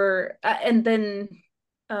whoever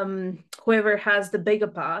has the bigger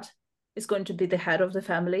part is going to be the head of the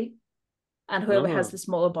family, and whoever has Mm-hmm. the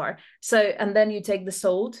smaller part. So, and then you take the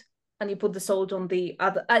salt and you put the salt on the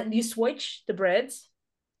other. You switch the breads,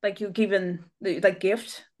 like you given the like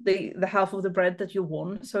gift the half of the bread that you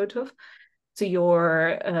won, sort of, to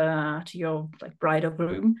your like bride or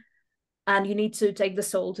groom, and you need to take the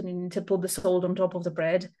salt and you need to put the salt on top of the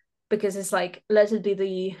bread because it's like let it be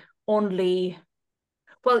the only,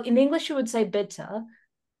 well, in English you would say bitter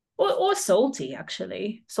or salty,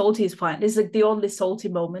 actually. Salty is fine. It's like the only salty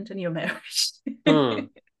moment in your marriage. Hmm.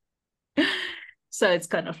 So it's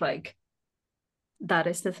kind of like that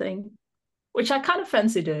is the thing, which I kind of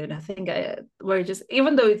fancy doing. I think we're just,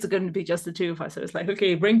 even though it's going to be just the two of us, so it's like,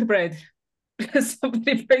 okay, bring the bread.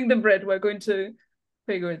 Somebody bring the bread. We're going to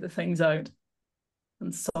figure the things out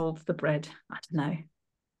and solve the bread. I don't know.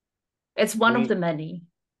 It's one of We the many.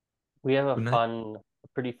 we have When I a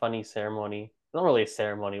pretty funny ceremony. Not really a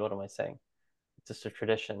ceremony. What am I saying? It's just a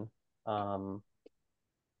tradition. Um,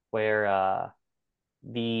 where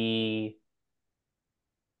the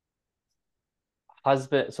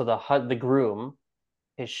husband, so the groom,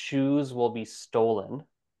 his shoes will be stolen.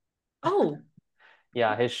 Oh,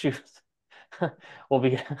 Yeah, his shoes will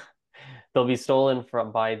be they'll be stolen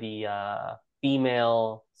from by the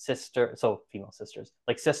female sister, so female sisters,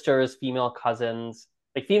 like sisters, female cousins,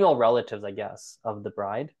 like female relatives, I guess, of the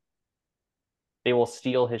bride. They will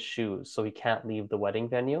steal his shoes so he can't leave the wedding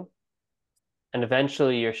venue. And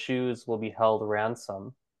eventually your shoes will be held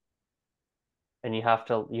ransom and you have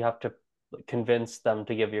to convince them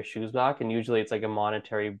to give your shoes back. And usually it's like a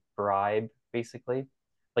monetary bribe, basically.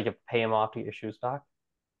 Like you pay him off to get your shoes back.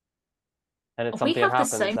 And it's we something that have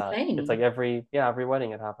the happens same at it's like thing. every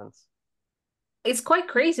wedding it happens. It's quite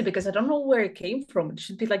crazy because I don't know where it came from. It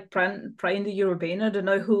should be like Brian the European. I don't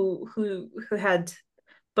know who had,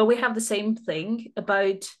 but we have the same thing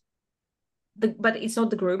about but it's not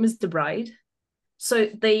the groom, it's the bride. So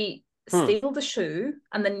they Hmm. steal the shoe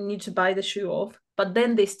and then you need to buy the shoe off, but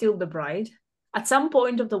then they steal the bride at some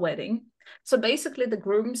point of the wedding. So basically, the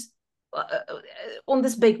groom's on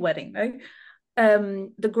this big wedding, right?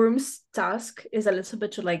 The groom's task is a little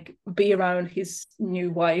bit to like be around his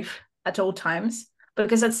new wife at all times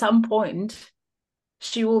because at some point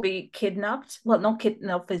she will be kidnapped. Well, not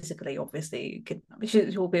kidnapped physically, obviously.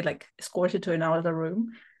 She will be like escorted to another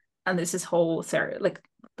room, and this is whole like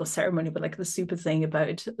the ceremony, but like the super thing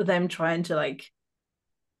about them trying to like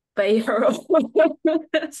pay her off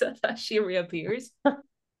so that she reappears.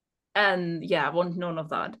 And yeah, I want none of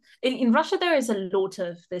that. In Russia, there is a lot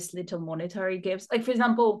of this little monetary gifts. Like for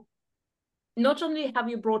example, not only have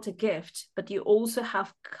you brought a gift, but you also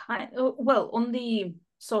have well, on the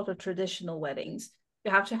sort of traditional weddings,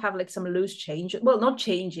 you have to have like some loose change. Well, not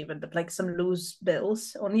change even, but like some loose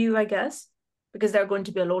bills on you, I guess, because there are going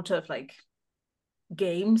to be a lot of like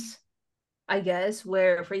games, I guess,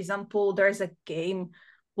 where, for example, there's a game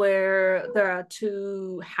where there are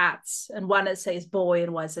two hats, and one says boy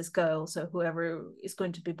and one says girl. So whoever is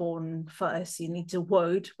going to be born first, you need to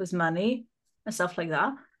vote with money and stuff like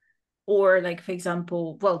that. Or like, for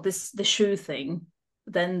example, well, this the shoe thing,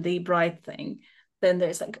 then the bride thing. Then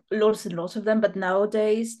there's like lots and lots of them. But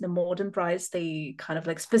nowadays, the modern brides, they kind of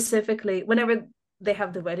like specifically, whenever they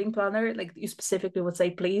have the wedding planner, like you specifically would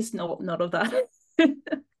say, please, no, none of that. Hmm.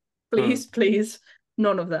 Please, please,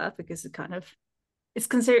 none of that, because it kind of it's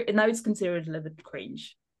considered now it's considered a little bit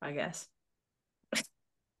cringe, I guess.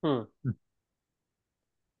 Hmm.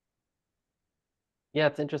 Yeah,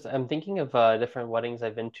 it's interesting. I'm thinking of different weddings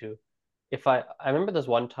I've been to. If I remember this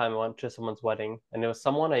one time I went to someone's wedding, and it was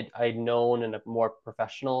someone I'd known in a more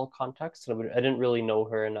professional context. And I didn't really know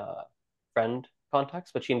her in a friend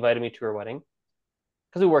context, but she invited me to her wedding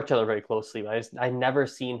because we worked together very closely. But I never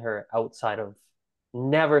seen her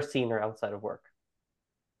never seen her outside of work.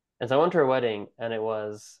 And so I went to her wedding, and it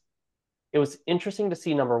was interesting to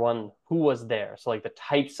see, number one, who was there. So like the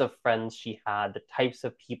types of friends she had, the types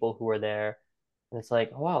of people who were there. And it's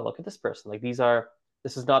like, oh, wow, look at this person. Like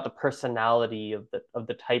this is not the personality of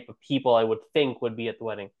the type of people I would think would be at the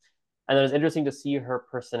wedding. And it was interesting to see her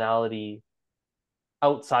personality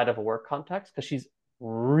outside of a work context because she's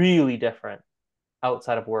really different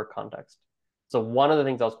outside of work context. So one of the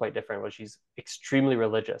things that was quite different was she's extremely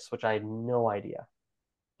religious, which I had no idea.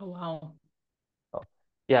 Oh wow. Oh,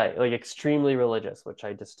 yeah, like extremely religious, which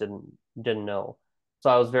I just didn't know. So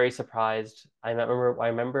I was very surprised. I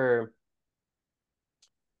remember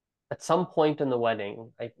at some point in the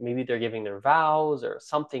wedding, maybe they're giving their vows or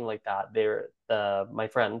something like that. My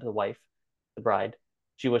friend, the wife, the bride,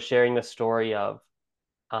 she was sharing the story of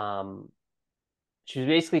um she was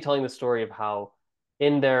basically telling the story of how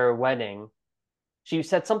in their wedding, she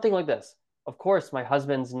said something like this. Of course, my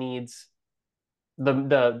husband's needs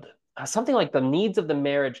the something like the needs of the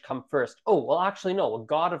marriage come first. Oh, well, actually, no. Well,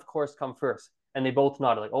 God, of course, come first. And they both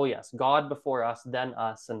nodded, like, oh, yes, God before us, then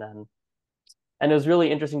us, and then. And it was really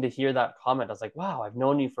interesting to hear that comment. I was like, wow, I've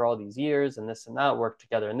known you for all these years and this and that, worked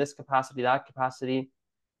together in this capacity, that capacity.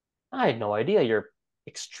 I had no idea you're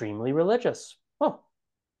extremely religious. Oh,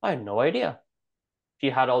 I had no idea. She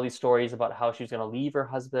had all these stories about how she was going to leave her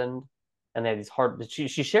husband, and they had these hard. She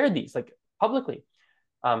shared these like publicly,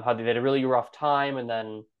 how they had a really rough time, and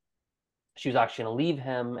then she was actually going to leave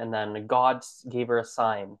him, and then God gave her a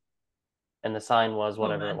sign, and the sign was Oh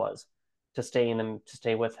whatever it man. was to stay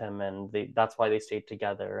with him, and that's why they stayed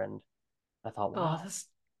together. And I thought, Oh, wow, that's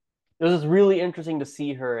it was really interesting to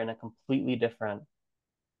see her in a completely different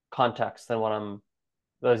context than what I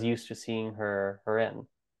was used to seeing her in.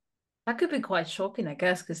 that could be quite shocking, I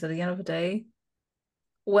guess, because at the end of the day,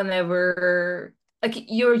 whenever like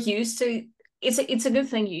you're used to it's a good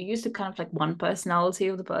thing you're used to kind of like one personality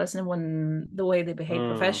of the person when the way they behave Mm.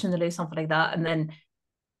 professionally, something like that, and then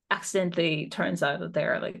accidentally turns out that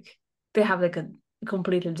they have like a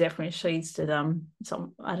completely different shades to them.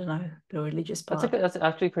 Some I don't know, the religious part. That's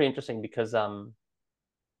actually pretty interesting because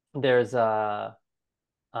there's do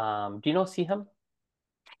you know Siham?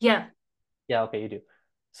 Yeah. Yeah, okay, you do.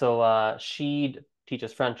 So she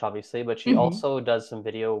teaches French, obviously, but she Mm-hmm. also does some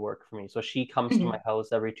video work for me. So she comes to my Mm-hmm. house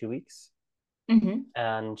every 2 weeks, Mm-hmm.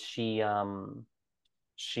 and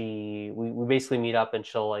we basically meet up, and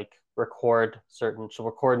she'll record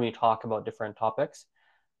me talk about different topics.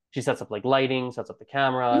 She sets up like lighting, sets up the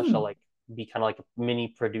camera. She'll Mm. like be kind of like a mini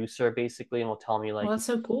producer basically, and will tell me Well, that's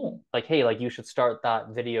so cool. like, hey, like you should start that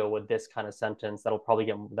video with this kind of sentence that'll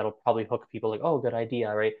probably hook people, like, oh, good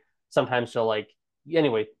idea, right? Sometimes she'll like,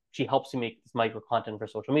 anyway, she helps me make this micro content for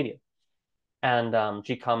social media. And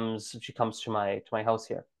she comes to my house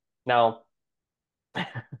here. Now,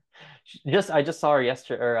 just I just saw her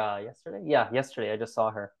yesterday, or yesterday, yeah, yesterday I just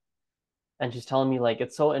saw her, and she's telling me like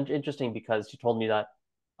it's so interesting because she told me that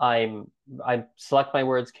I'm I select my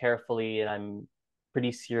words carefully, and I'm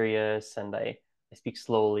pretty serious, and I speak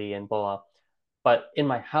slowly and blah blah. But in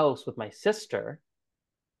my house with my sister,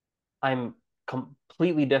 I'm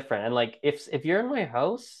completely different. And like if you're in my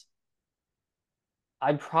house,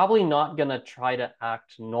 I'm probably not gonna try to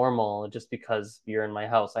act normal just because you're in my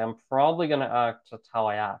house. I'm probably gonna act that's how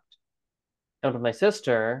I act. And with my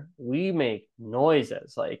sister, we make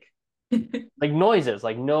noises, like noises,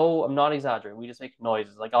 like no, I'm not exaggerating. We just make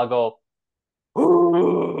noises. Like I'll go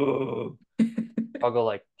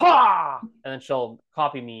like ha, and then she'll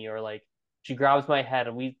copy me, or like she grabs my head,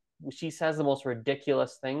 and she says the most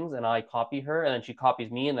ridiculous things, and I copy her, and then she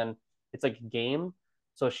copies me, and then it's like a game.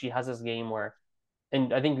 So she has this game where,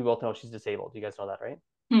 and I think we both know she's disabled. You guys know that, right?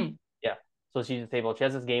 Hmm. Yeah. So she's disabled. She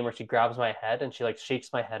has this game where she grabs my head and she like shakes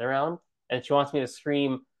my head around, and she wants me to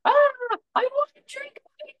scream, ah, I want to drink.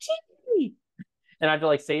 and I have to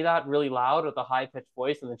like say that really loud with a high pitched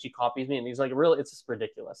voice, and then she copies me, and he's like, really, it's just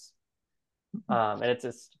ridiculous. And it's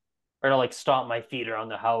just, or to like stomp my feet around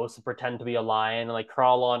the house and pretend to be a lion and like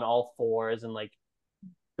crawl on all fours and like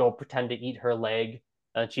go pretend to eat her leg,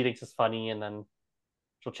 and she thinks it's funny, and then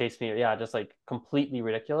she'll chase me. Yeah, just like completely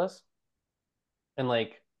ridiculous. And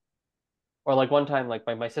like, or like one time, like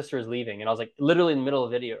my sister is leaving, and I was like literally in the middle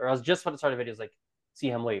of the video, or I was just about to start a video. I was like, see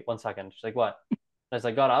him, wait 1 second. She's like, what? And I was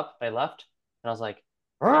like, got up, I left, and I was like,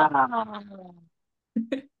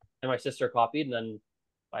 and my sister copied, and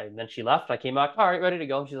then she left. I came back, all right, ready to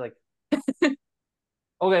go. She's like,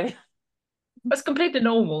 okay. That's completely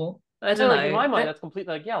normal. I don't And like in my know. mind, that's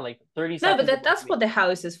completely like, yeah, like 30 No, but seconds of that's me. what the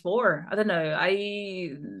house is for. I don't know.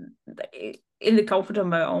 In the comfort of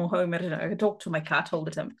my own home, I don't know. I talk to my cat all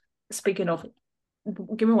the time. Speaking of,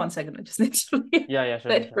 give me 1 second. I just need to Yeah,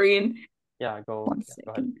 sure, let her in. Yeah, One go ahead.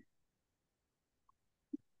 second.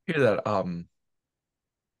 Hear that.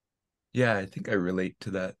 Yeah, I think I relate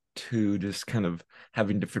to that too. Just kind of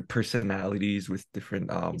having different personalities with different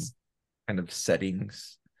kind of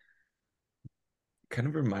settings. Kind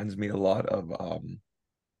of reminds me a lot of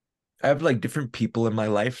I have like different people in my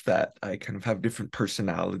life that I kind of have different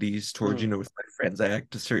personalities towards, Mm. with my friends I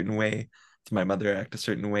act a certain way, with my mother I act a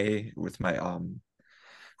certain way, with my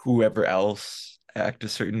whoever else I act a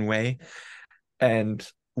certain way. And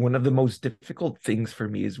one of the most difficult things for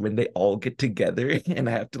me is when they all get together and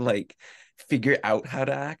I have to like figure out how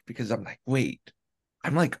to act, because I'm like, wait,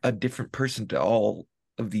 I'm like a different person to all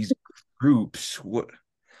of these groups.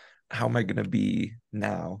 How am I gonna be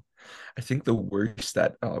now? I think the worst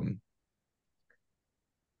that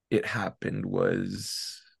it happened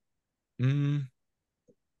was mm,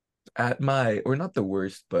 at my, or not the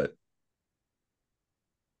worst, but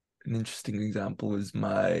an interesting example was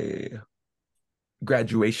my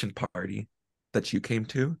graduation party that you came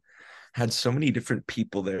to. Had so many different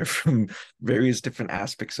people there from various different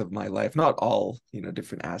aspects of my life, not all,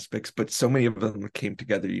 different aspects, but so many of them came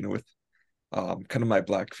together, with kind of my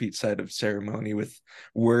Blackfeet side of ceremony, with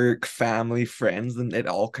work, family, friends, and it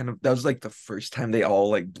all kind of, that was like the first time they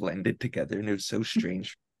all like blended together, and it was so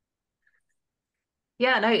strange.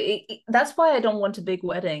 Yeah, no, that's why I don't want a big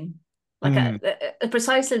wedding. Like, Mm.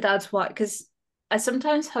 precisely that's why, because I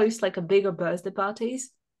sometimes host like a bigger birthday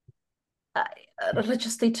parties. I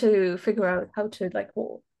just need to figure out how to like,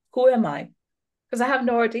 well, who am I? Because I have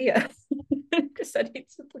no idea. Because I need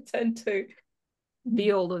to pretend to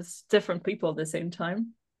be all those different people at the same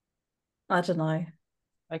time. I don't know.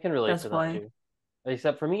 I can relate That's to that why. too.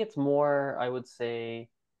 Except for me, it's more, I would say,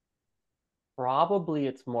 probably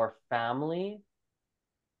it's more family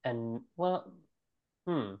and, well,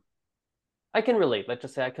 hmm. I can relate. Let's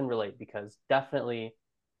just say I can relate because definitely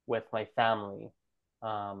with my family,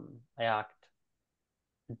 I act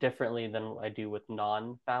differently than I do with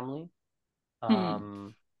non-family. Hmm.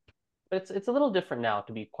 Um, but it's a little different now,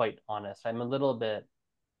 to be quite honest. I'm a little bit.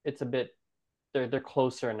 It's a bit. They're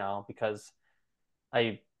closer now because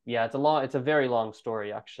it's a very long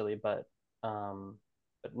story actually, but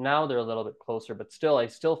now they're a little bit closer. But still, I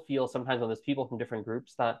still feel sometimes when there's people from different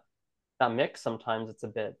groups that mix, sometimes it's a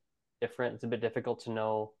bit different. It's a bit difficult to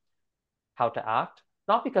know how to act.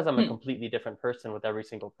 Not because I'm a Hmm. completely different person with every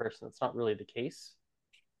single person. It's not really the case.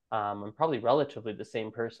 I'm probably relatively the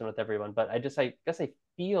same person with everyone, but I guess I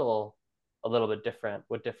feel a little bit different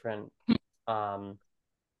um,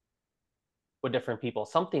 with different people.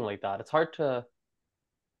 Something like that. It's hard to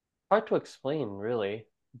explain, really.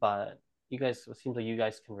 But you guys, it seems like you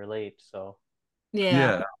guys can relate. So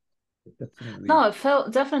Yeah. Yeah, definitely. No, it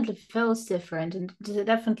felt definitely feels different, and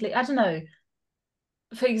definitely I don't know.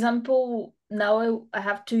 For example, now I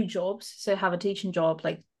have two jobs. So I have a teaching job,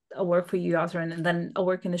 like I work for you, Arthur, and then I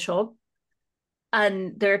work in the shop,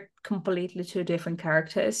 and they're completely two different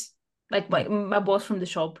characters. Like my boss from the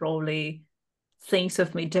shop probably thinks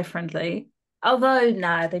of me differently. Although,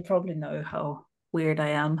 nah, they probably know how weird I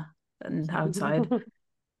am and outside.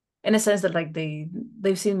 In a sense that like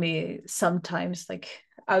they've seen me sometimes like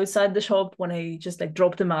outside the shop when I just like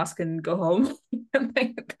drop the mask and go home. And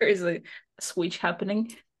like there's a switch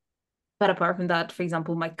happening. But apart from that, for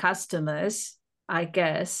example, my customers, I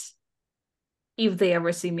guess, if they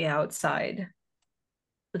ever see me outside,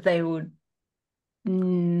 they would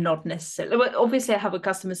not necessarily. But obviously, I have a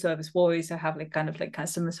customer service voice. I have like kind of like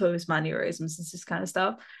customer service mannerisms and this kind of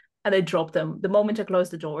stuff. And I drop them the moment I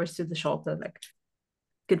close the doors to the shop. They're like,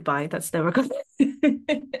 "Goodbye. That's never gonna,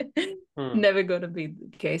 hmm. never gonna be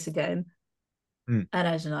the case again." Mm. And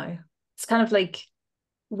I don't know. It's kind of like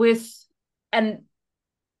with and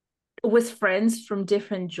with friends from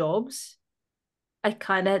different jobs.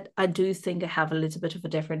 I do think I have a little bit of a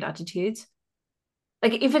different attitude.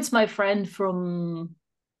 Like if it's my friend from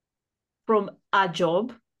a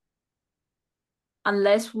job,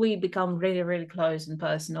 unless we become really, really close and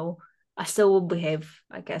personal, I still will behave,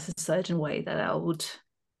 I guess, a certain way that I would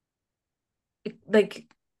like.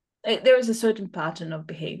 There is a certain pattern of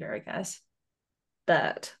behavior, I guess,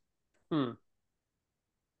 that Hmm.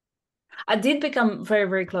 I did become very,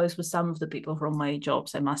 very close with some of the people from my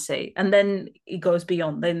jobs, I must say. And then it goes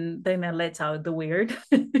beyond. Then I let out the weird.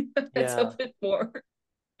 It's a Yeah. bit more.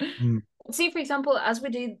 Mm. See, for example, as we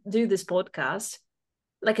did do this podcast,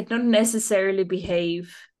 like I don't necessarily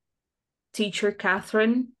behave teacher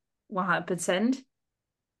Catherine 100%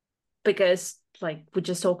 because like we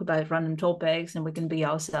just talk about random topics and we can be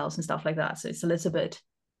ourselves and stuff like that. So it's a little bit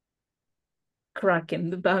cracking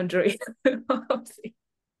the boundary of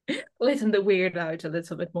letting the weird out a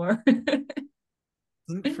little bit more. I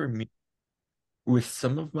think for me, with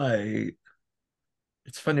some of my,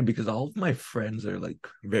 it's funny because all of my friends are like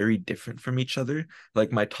very different from each other.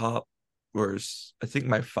 Like my top, or I think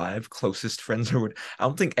my five closest friends are what I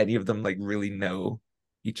don't think any of them like really know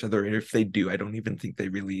each other. And if they do, I don't even think they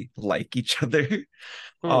really like each other.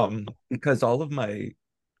 Hmm. Because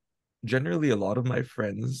generally a lot of my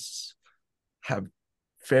friends have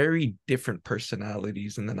very different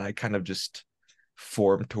personalities, and then I kind of just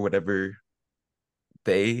form to whatever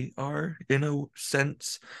they are in a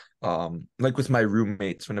sense. Like with my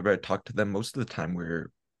roommates, whenever I talk to them, most of the time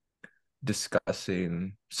we're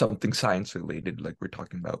discussing something science related, like we're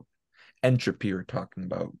talking about entropy, or talking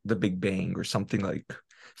about the Big Bang, or something like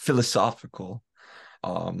philosophical.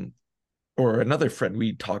 Um, or another friend,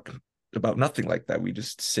 we talk about nothing like that. We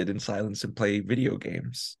just sit in silence and play video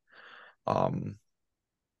games. Um,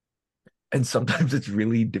 and sometimes it's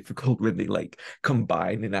really difficult when they like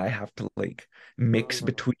combine, and I have to like mix Hmm.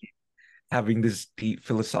 between having this deep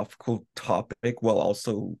philosophical topic while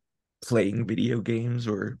also playing video games,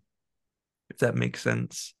 or if that makes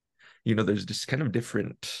sense. There's just kind of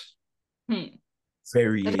different Hmm.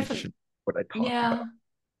 variation Different. what I talk Yeah, about.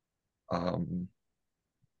 Um,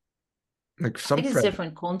 like I some think it's friends,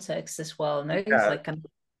 different context as well. No, it's yeah, like kind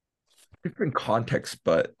of different context,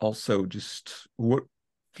 but also just what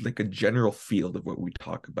like a general field of what we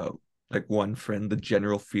talk about. Like one friend, the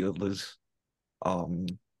general field is um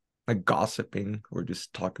like gossiping, or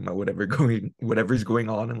just talking about whatever's going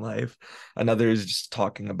on in life. Another is just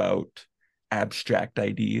talking about abstract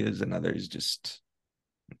ideas. Another is just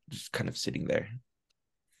kind of sitting there,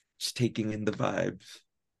 just taking in the vibes.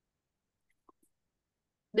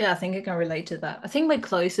 yeah. I think I can relate to that. I think my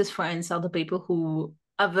closest friends are the people who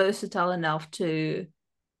are versatile enough to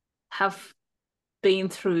have been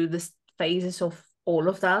through the phases of all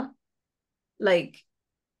of that. Like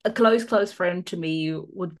a close friend to me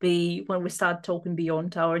would be when we start talking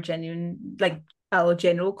beyond our genuine, like our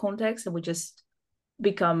general context, and we just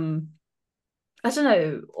become. I don't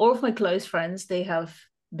know. All of my close friends, they have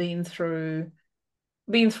been through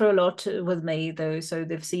been through a lot with me though, so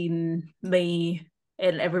they've seen me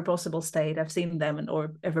in every possible state. I've seen them in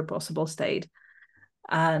every possible state,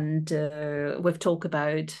 and we've talked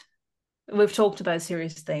about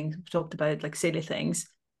serious things. We've talked about like silly things,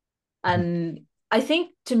 and I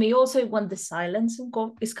think to me also when the silence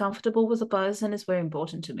is comfortable with a person is very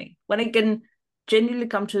important to me. When I can genuinely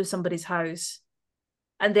come to somebody's house,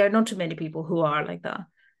 and there are not too many people who are like that,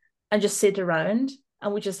 and just sit around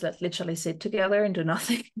and we just literally sit together and do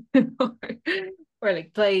nothing or, or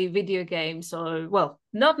like play video games, or well,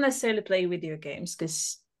 not necessarily play video games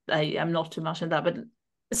because I am not too much on that, but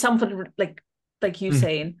something like you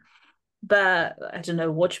saying, but I don't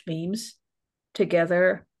know, watch memes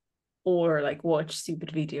together, or like watch stupid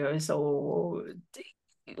videos, or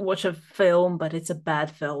watch a film but it's a bad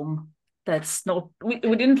film. That's not we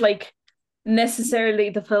didn't like necessarily,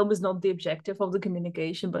 the film is not the objective of the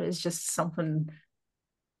communication, but it's just something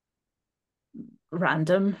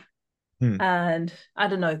random. Hmm. And I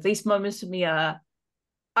don't know, these moments to me are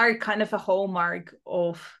kind of a hallmark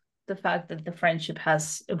of the fact that the friendship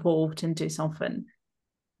has evolved into something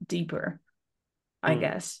deeper, I Hmm.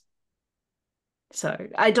 guess. So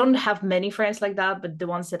I don't have many friends like that, but the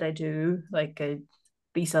ones that I do, like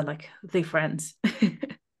these are like the friends.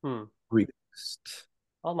 Hmm. Weakest.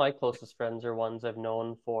 All my closest friends are ones I've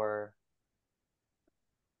known for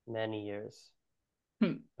many years.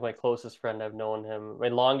 Hmm. My closest friend, I've known him, my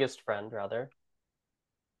longest friend, rather.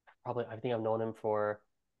 Probably, I think I've known him for.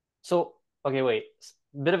 So, okay, wait.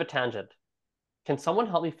 Bit of a tangent. Can someone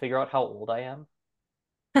help me figure out how old I am?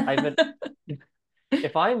 I've been,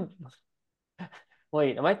 if I'm,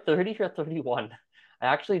 wait, am I 30 or 31? I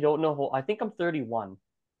actually don't know. I think I'm 31.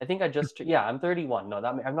 I think I just, yeah, I'm 31. No,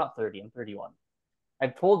 I'm not 30. I'm 31.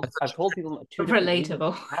 I've told people two different ages.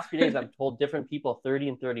 Relatable. The past few days I've told different people 30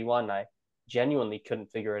 and 31. I genuinely couldn't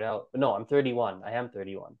figure it out. But no, I'm 31. I am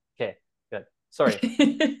 31. Okay, good. Sorry.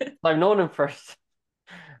 I've known him for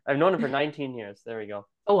I've known him for 19 years. There we go.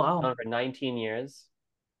 Oh I've known wow. him for 19 years.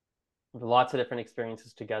 With lots of different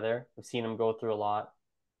experiences together. We've seen him go through a lot.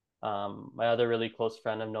 My other really close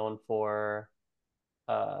friend I've known for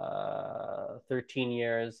 13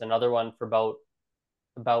 years. Another one for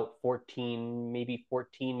about 14, maybe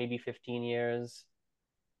 15 years.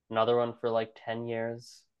 Another one for like 10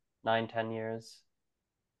 years, 9, 10 years.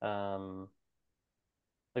 Um,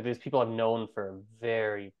 like there's people I've known for a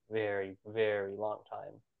very, very, very long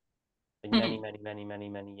time, like many, Mm. many, many, many,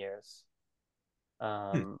 many years. Hmm.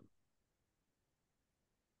 Um,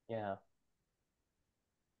 yeah.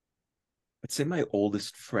 I'd say my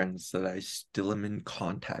oldest friends that I still am in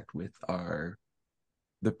contact with are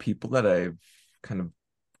the people that I've kind of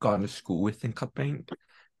gone to school with in Cutbank,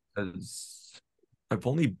 because I've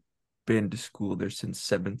only been to school there since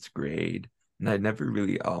seventh grade, and I never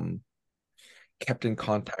really kept in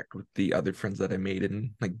contact with the other friends that I made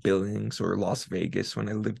in like Billings or Las Vegas when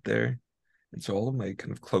I lived there. And so all of my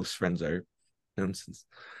kind of close friends are known since,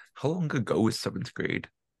 how long ago was seventh grade?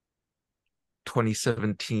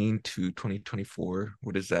 2017 to 2024.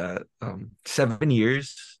 What is that? 7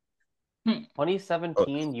 years. Mm.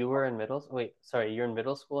 2017, you were in wait, sorry, you're in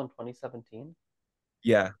middle school in 2017?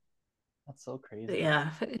 Yeah. That's so crazy.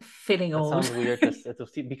 Yeah, feeling That old. sounds weird to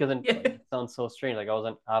see because like Yeah. it sounds so strange. Like I was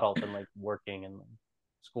an adult and like working and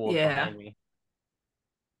school is Yeah. behind me.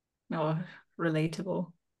 No,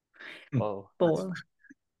 relatable. Hmm. Whoa. That's But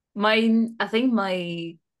mine, I think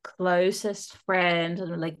my closest friend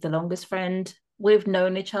and like the longest friend, we've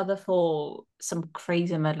known each other for some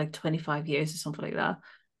crazy amount, like 25 years or something like that.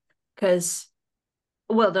 Because,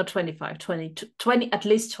 well, not 25, 20, 20, at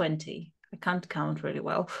least 20. I can't count really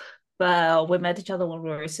well. But we met each other when we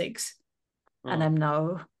were six, and Hmm. I'm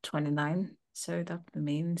now 29. So that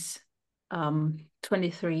means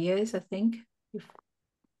 23 years, I think.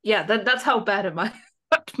 Yeah, that's how bad am I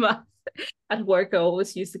at math. At work, I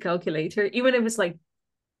always use the calculator. Even if it's like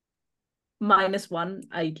 -1,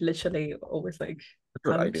 I literally always like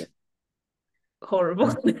what I do. count.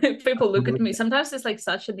 Horrible. People look at Totally me. Sometimes it's like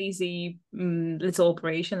such an easy little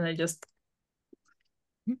operation, and I just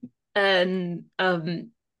and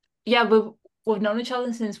yeah, we've known each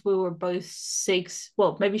other since we were both six.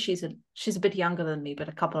 Well, maybe she's a bit younger than me, but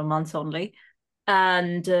a couple of months only.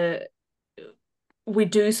 And we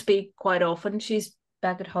do speak quite often. She's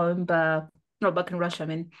back at home, but not back in Russia. I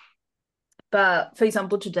mean, but for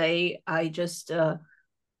example, today I just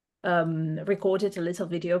recorded a little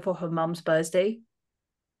video for her mom's birthday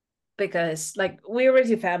because like we're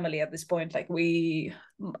already family at this point. Like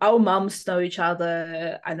our moms know each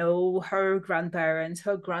other. I know her grandparents.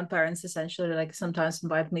 Her grandparents essentially like sometimes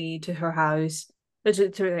invite me to her house, to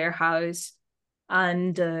their house.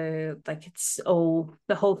 And like it's all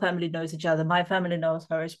the whole family knows each other. My family knows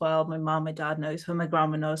her as well. My mom, my dad knows her. My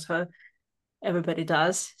grandma knows her. Everybody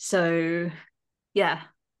does. So yeah,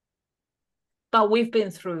 but we've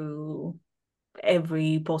been through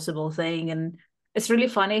every possible thing, and it's really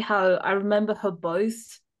funny how I remember her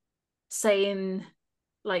both saying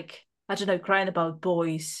like I don't know, crying about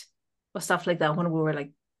boys or stuff like that when we were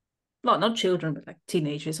like not children but like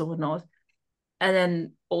teenagers or whatnot. And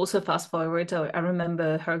then also fast forward, I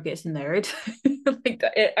remember her getting married. Like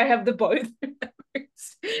I have the both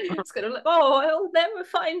memories. It's kind of like, oh, I'll never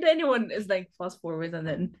find anyone. It's like fast forward, and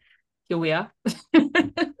then here we are.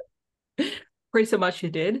 Pretty much you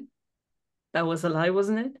did. That was a lie,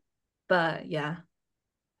 wasn't it? But yeah.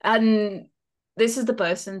 And this is the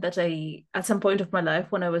person that I, at some point of my life,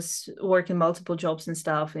 when I was working multiple jobs and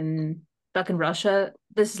stuff in back in Russia,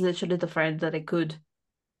 this is literally the friend that I could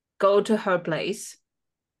go to her place,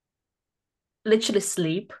 literally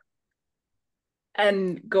sleep,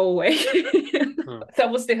 and go away. Hmm. That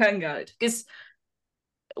was the hangout. Because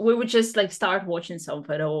we would just like start watching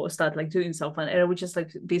something or start like doing something, and I would just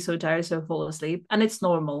like be so tired, so fall asleep. And it's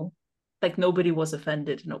normal. Like nobody was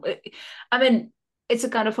offended. No, I mean, it's a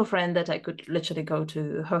kind of a friend that I could literally go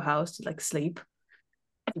to her house to like sleep.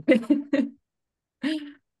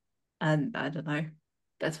 And I don't know.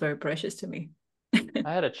 That's very precious to me.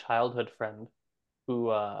 I had a childhood friend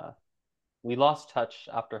who we lost touch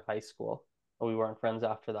after high school. We weren't friends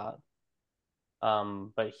after that.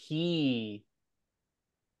 But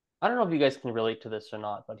I don't know if you guys can relate to this or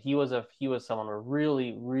not, but he was someone we're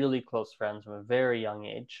really, really close friends from a very young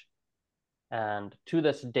age. And to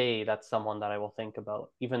this day, that's someone that I will think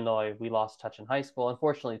about, even though we lost touch in high school.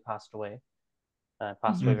 Unfortunately, passed away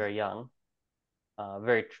Mhm. very young.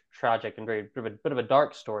 Very tragic and very bit of a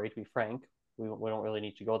dark story, to be frank. We don't really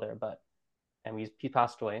need to go there, but and he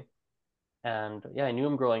passed away. And yeah, I knew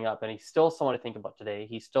him growing up, and he's still someone to think about today.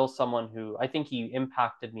 He's still someone who I think he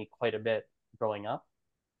impacted me quite a bit growing up.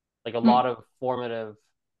 Like a lot Mm. of formative.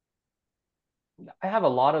 I have a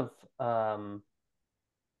lot of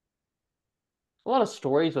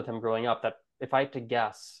stories with him growing up that, if I had to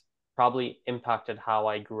guess, probably impacted how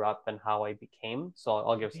I grew up and how I became. So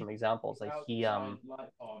I'll give some examples. Like so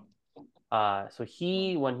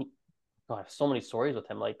he when he, oh, I have so many stories with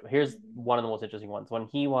him. Like here's one of the most interesting ones. When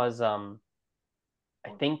he was, I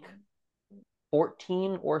think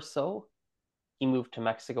 14 or so, he moved to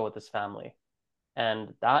Mexico with his family,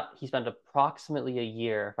 and that he spent approximately a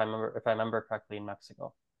year, if I remember correctly, in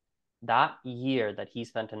Mexico. That year that he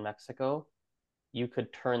spent in Mexico, you could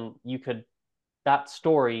that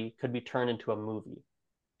story could be turned into a movie.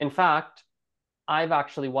 In fact, I've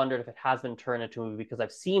actually wondered if it has been turned into a movie because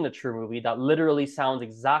I've seen a true movie that literally sounds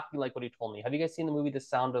exactly like what he told me. Have you guys seen the movie The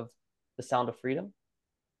Sound of Freedom?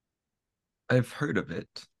 I've heard of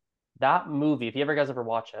it. That movie, if you ever guys ever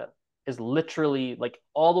watch it, is literally like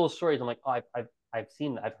all those stories. I'm like, oh, I've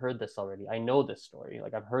seen, I've heard this already. I know this story.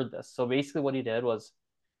 Like I've heard this. So basically, what he did was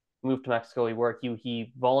moved to Mexico.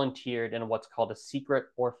 He volunteered in what's called a secret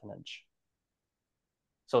orphanage.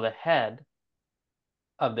 So the head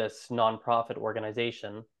of this nonprofit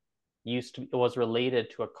organization was related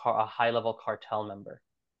to a high level cartel member.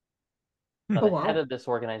 Now Hmm. Oh the head wow. of this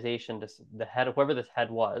organization, the head of whoever this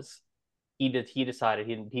head was, he decided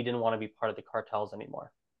he didn't want to be part of the cartels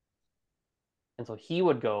anymore. And so he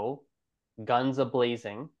would go guns a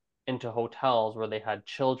blazing into hotels where they had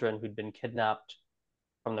children who'd been kidnapped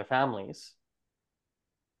from their families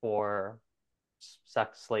for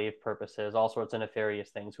sex slave purposes, all sorts of nefarious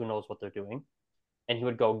things. Who knows what they're doing? And he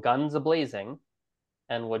would go guns a blazing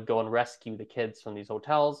and would go and rescue the kids from these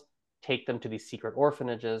hotels, take them to these secret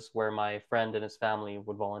orphanages where my friend and his family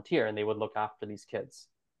would volunteer, and they would look after these kids.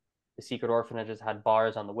 The secret orphanages had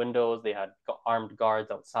bars on the windows, they had armed guards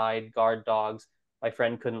outside, guard dogs. My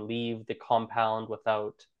friend couldn't leave the compound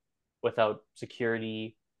without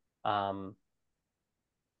security. Um,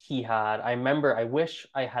 I remember, I wish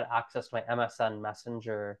I had access to my MSN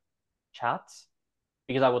Messenger chats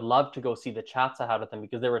because I would love to go see the chats I had with him,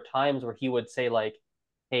 because there were times where he would say like,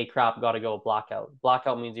 "Hey, crap, gotta go blackout."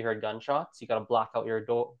 Blackout means you heard gunshots. You gotta block out your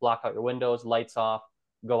windows, lights off,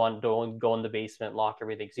 go in the basement, lock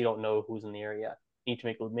everything because you don't know who's in the area. You need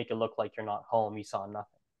to make it look like you're not home. You saw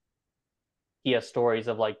nothing. He has stories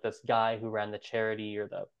of like this guy who ran the charity or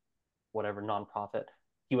the whatever nonprofit.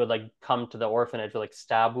 He would like come to the orphanage with like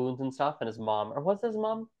stab wounds and stuff, and his mom, or was his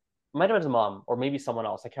mom? It might have been his mom, or maybe someone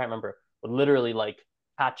else. I can't remember. Would literally like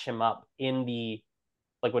patch him up in the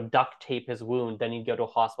like would duct tape his wound. Then he'd go to a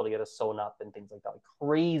hospital to get it sewn up and things like that. Like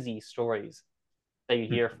crazy stories that you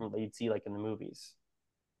hear from that you'd see like in the movies.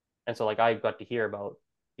 And so like I got to hear about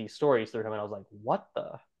these stories through him, and I was like, what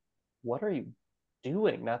are you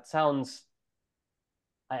doing? That sounds,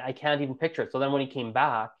 I can't even picture it. So then when he came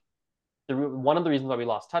back, one of the reasons why we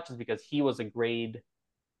lost touch is because he was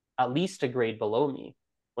at least a grade below me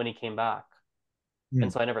when he came back, and Hmm.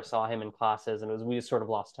 so I never saw him in classes, and we just sort of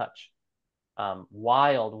lost touch.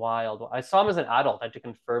 Wild, wild. I saw him as an adult. I had to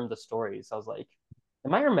confirm the stories. I was like,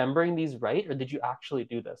 "Am I remembering these right, or did you actually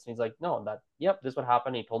do this?" And he's like, "No, yep, this is what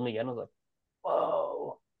happened." He told me again. I was like,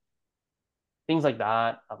 "Whoa." Things like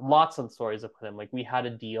that. Lots of stories with him. Like we had a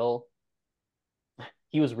deal.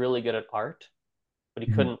 He was really good at art, but he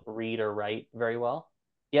Hmm. couldn't read or write very well.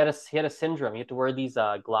 He had a syndrome. He had to wear these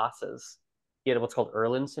glasses. He had what's called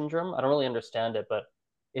Erlin syndrome. I don't really understand it, but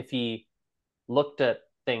if he looked at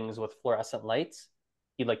things with fluorescent lights,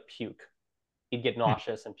 he'd like puke. He'd get Hmm.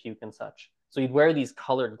 nauseous and puke and such. So he'd wear these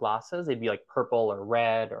colored glasses. They'd be like purple or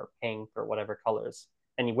red or pink or whatever colors,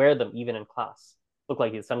 and he'd wear them even in class. Look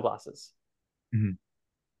like he had sunglasses. Hmm.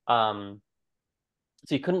 Um,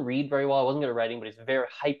 so he couldn't read very well. I wasn't good at writing, but he's very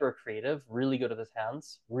hyper creative, really good with his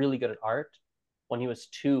hands, really good at art. When he was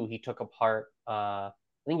 2, he took apart. I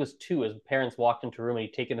think it was 2. His parents walked into a room and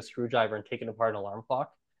he'd taken a screwdriver and taken apart an alarm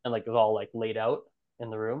clock, and like it was all like laid out in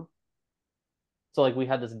the room. So like we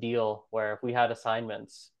had this deal where if we had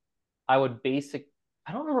assignments, I would basic.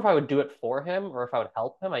 I don't remember if I would do it for him or if I would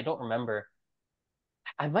help him. I don't remember.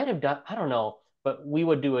 I might have done. I don't know, but we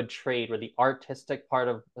would do a trade where the artistic part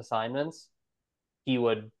of assignments he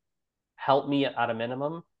would help me at a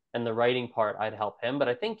minimum, and the writing part I'd help him. But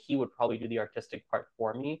I think he would probably do the artistic part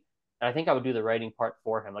for me, and I think I would do the writing part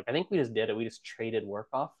for him. Like I think we just did it. We just traded work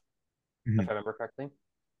off, Hmm. if I remember correctly.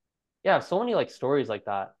 Yeah, so many like stories like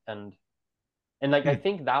that, and And like I Hmm.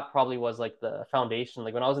 think that probably was like the foundation.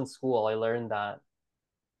 Like when I was in school, I learned that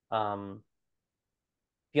if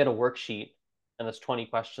you had a worksheet and there's 20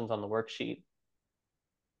 questions on the worksheet,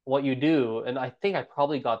 what you do, and I think I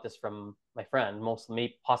probably got this from my friend, most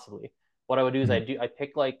maybe possibly. What I would do is Hmm. I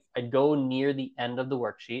pick like I'd go near the end of the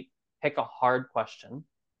worksheet, pick a hard question,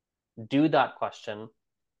 do that question,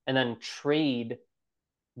 and then trade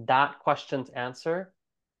that question's answer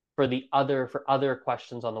for other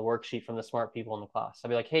questions on the worksheet from the smart people in the class. I'd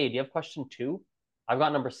be like, hey, do you have question two? I've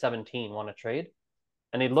got number 17. Want to trade?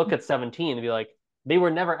 And they'd look at 17 and be like, they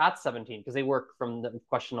were never at 17 because they work from the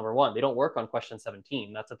question number one. They don't work on question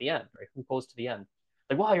 17. That's at the end, right? Who goes to the end?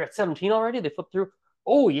 Like, wow, you're at 17 already? They flip through.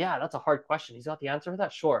 Oh, yeah, that's a hard question. He's got the answer for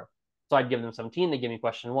that? Sure. So I'd give them 17. They give me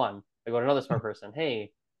question one. I go to another smart person.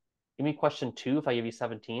 Hey, give me question two if I give you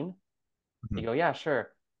 17. They Hmm. go, yeah,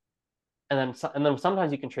 sure. And then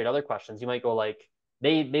sometimes you can trade other questions. You might go like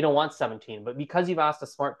they don't want 17, but because you've asked a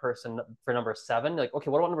smart person for number seven, like, okay,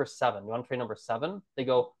 what about number seven? You want to trade number seven? They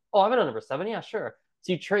go, oh, I've been on number seven. Yeah, sure.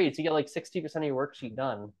 So you trade, so you get like 60% of your worksheet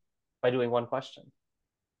done by doing one question.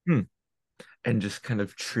 Hmm. And just kind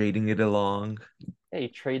of trading it along. Yeah, you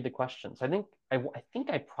trade the questions.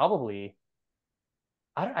 I probably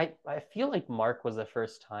I feel like Mark was the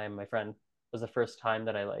first time, my friend was the first time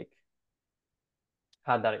that I like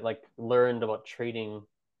had that like learned about trading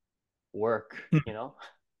work, Hmm. you know?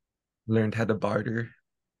 Learned how to barter.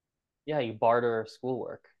 Yeah, you barter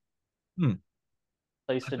schoolwork. Hmm.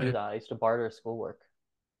 I used to do I'm that. I used to barter schoolwork.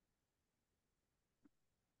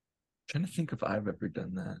 trying to think if I've ever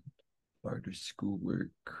done that. Barter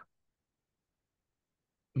schoolwork.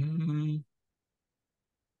 Mm,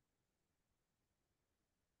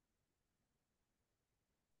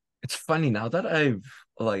 it's funny now that I've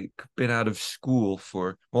like been out of school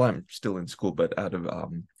for, well, I'm still in school, but out of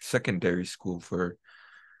secondary school for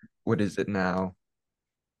what is it now?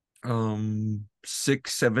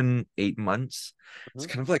 6, 7, 8 months. It's Mhm.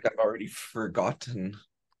 kind of like I've already forgotten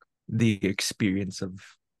the experience of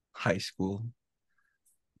high school.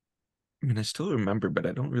 I mean, I still remember, but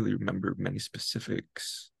I don't really remember many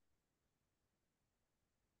specifics.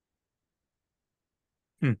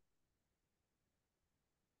 Hmm.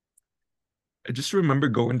 I just remember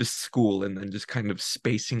going to school and then just kind of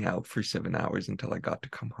spacing out for 7 hours until I got to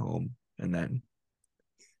come home. And then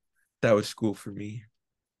that was school for me.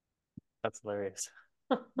 That's hilarious.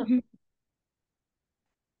 Mhm.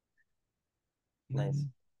 Nice.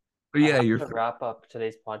 But I yeah, have you're. to wrap up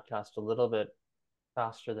today's podcast a little bit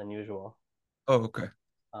faster than usual. Oh, okay.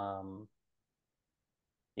 Um,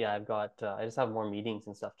 yeah, I just have more meetings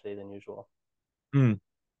and stuff today than usual. Hmm.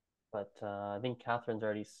 But I think Catherine's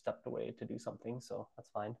already stepped away to do something, so that's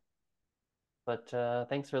fine. But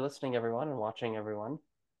thanks for listening, everyone, and watching, everyone.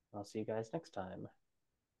 I'll see you guys next time.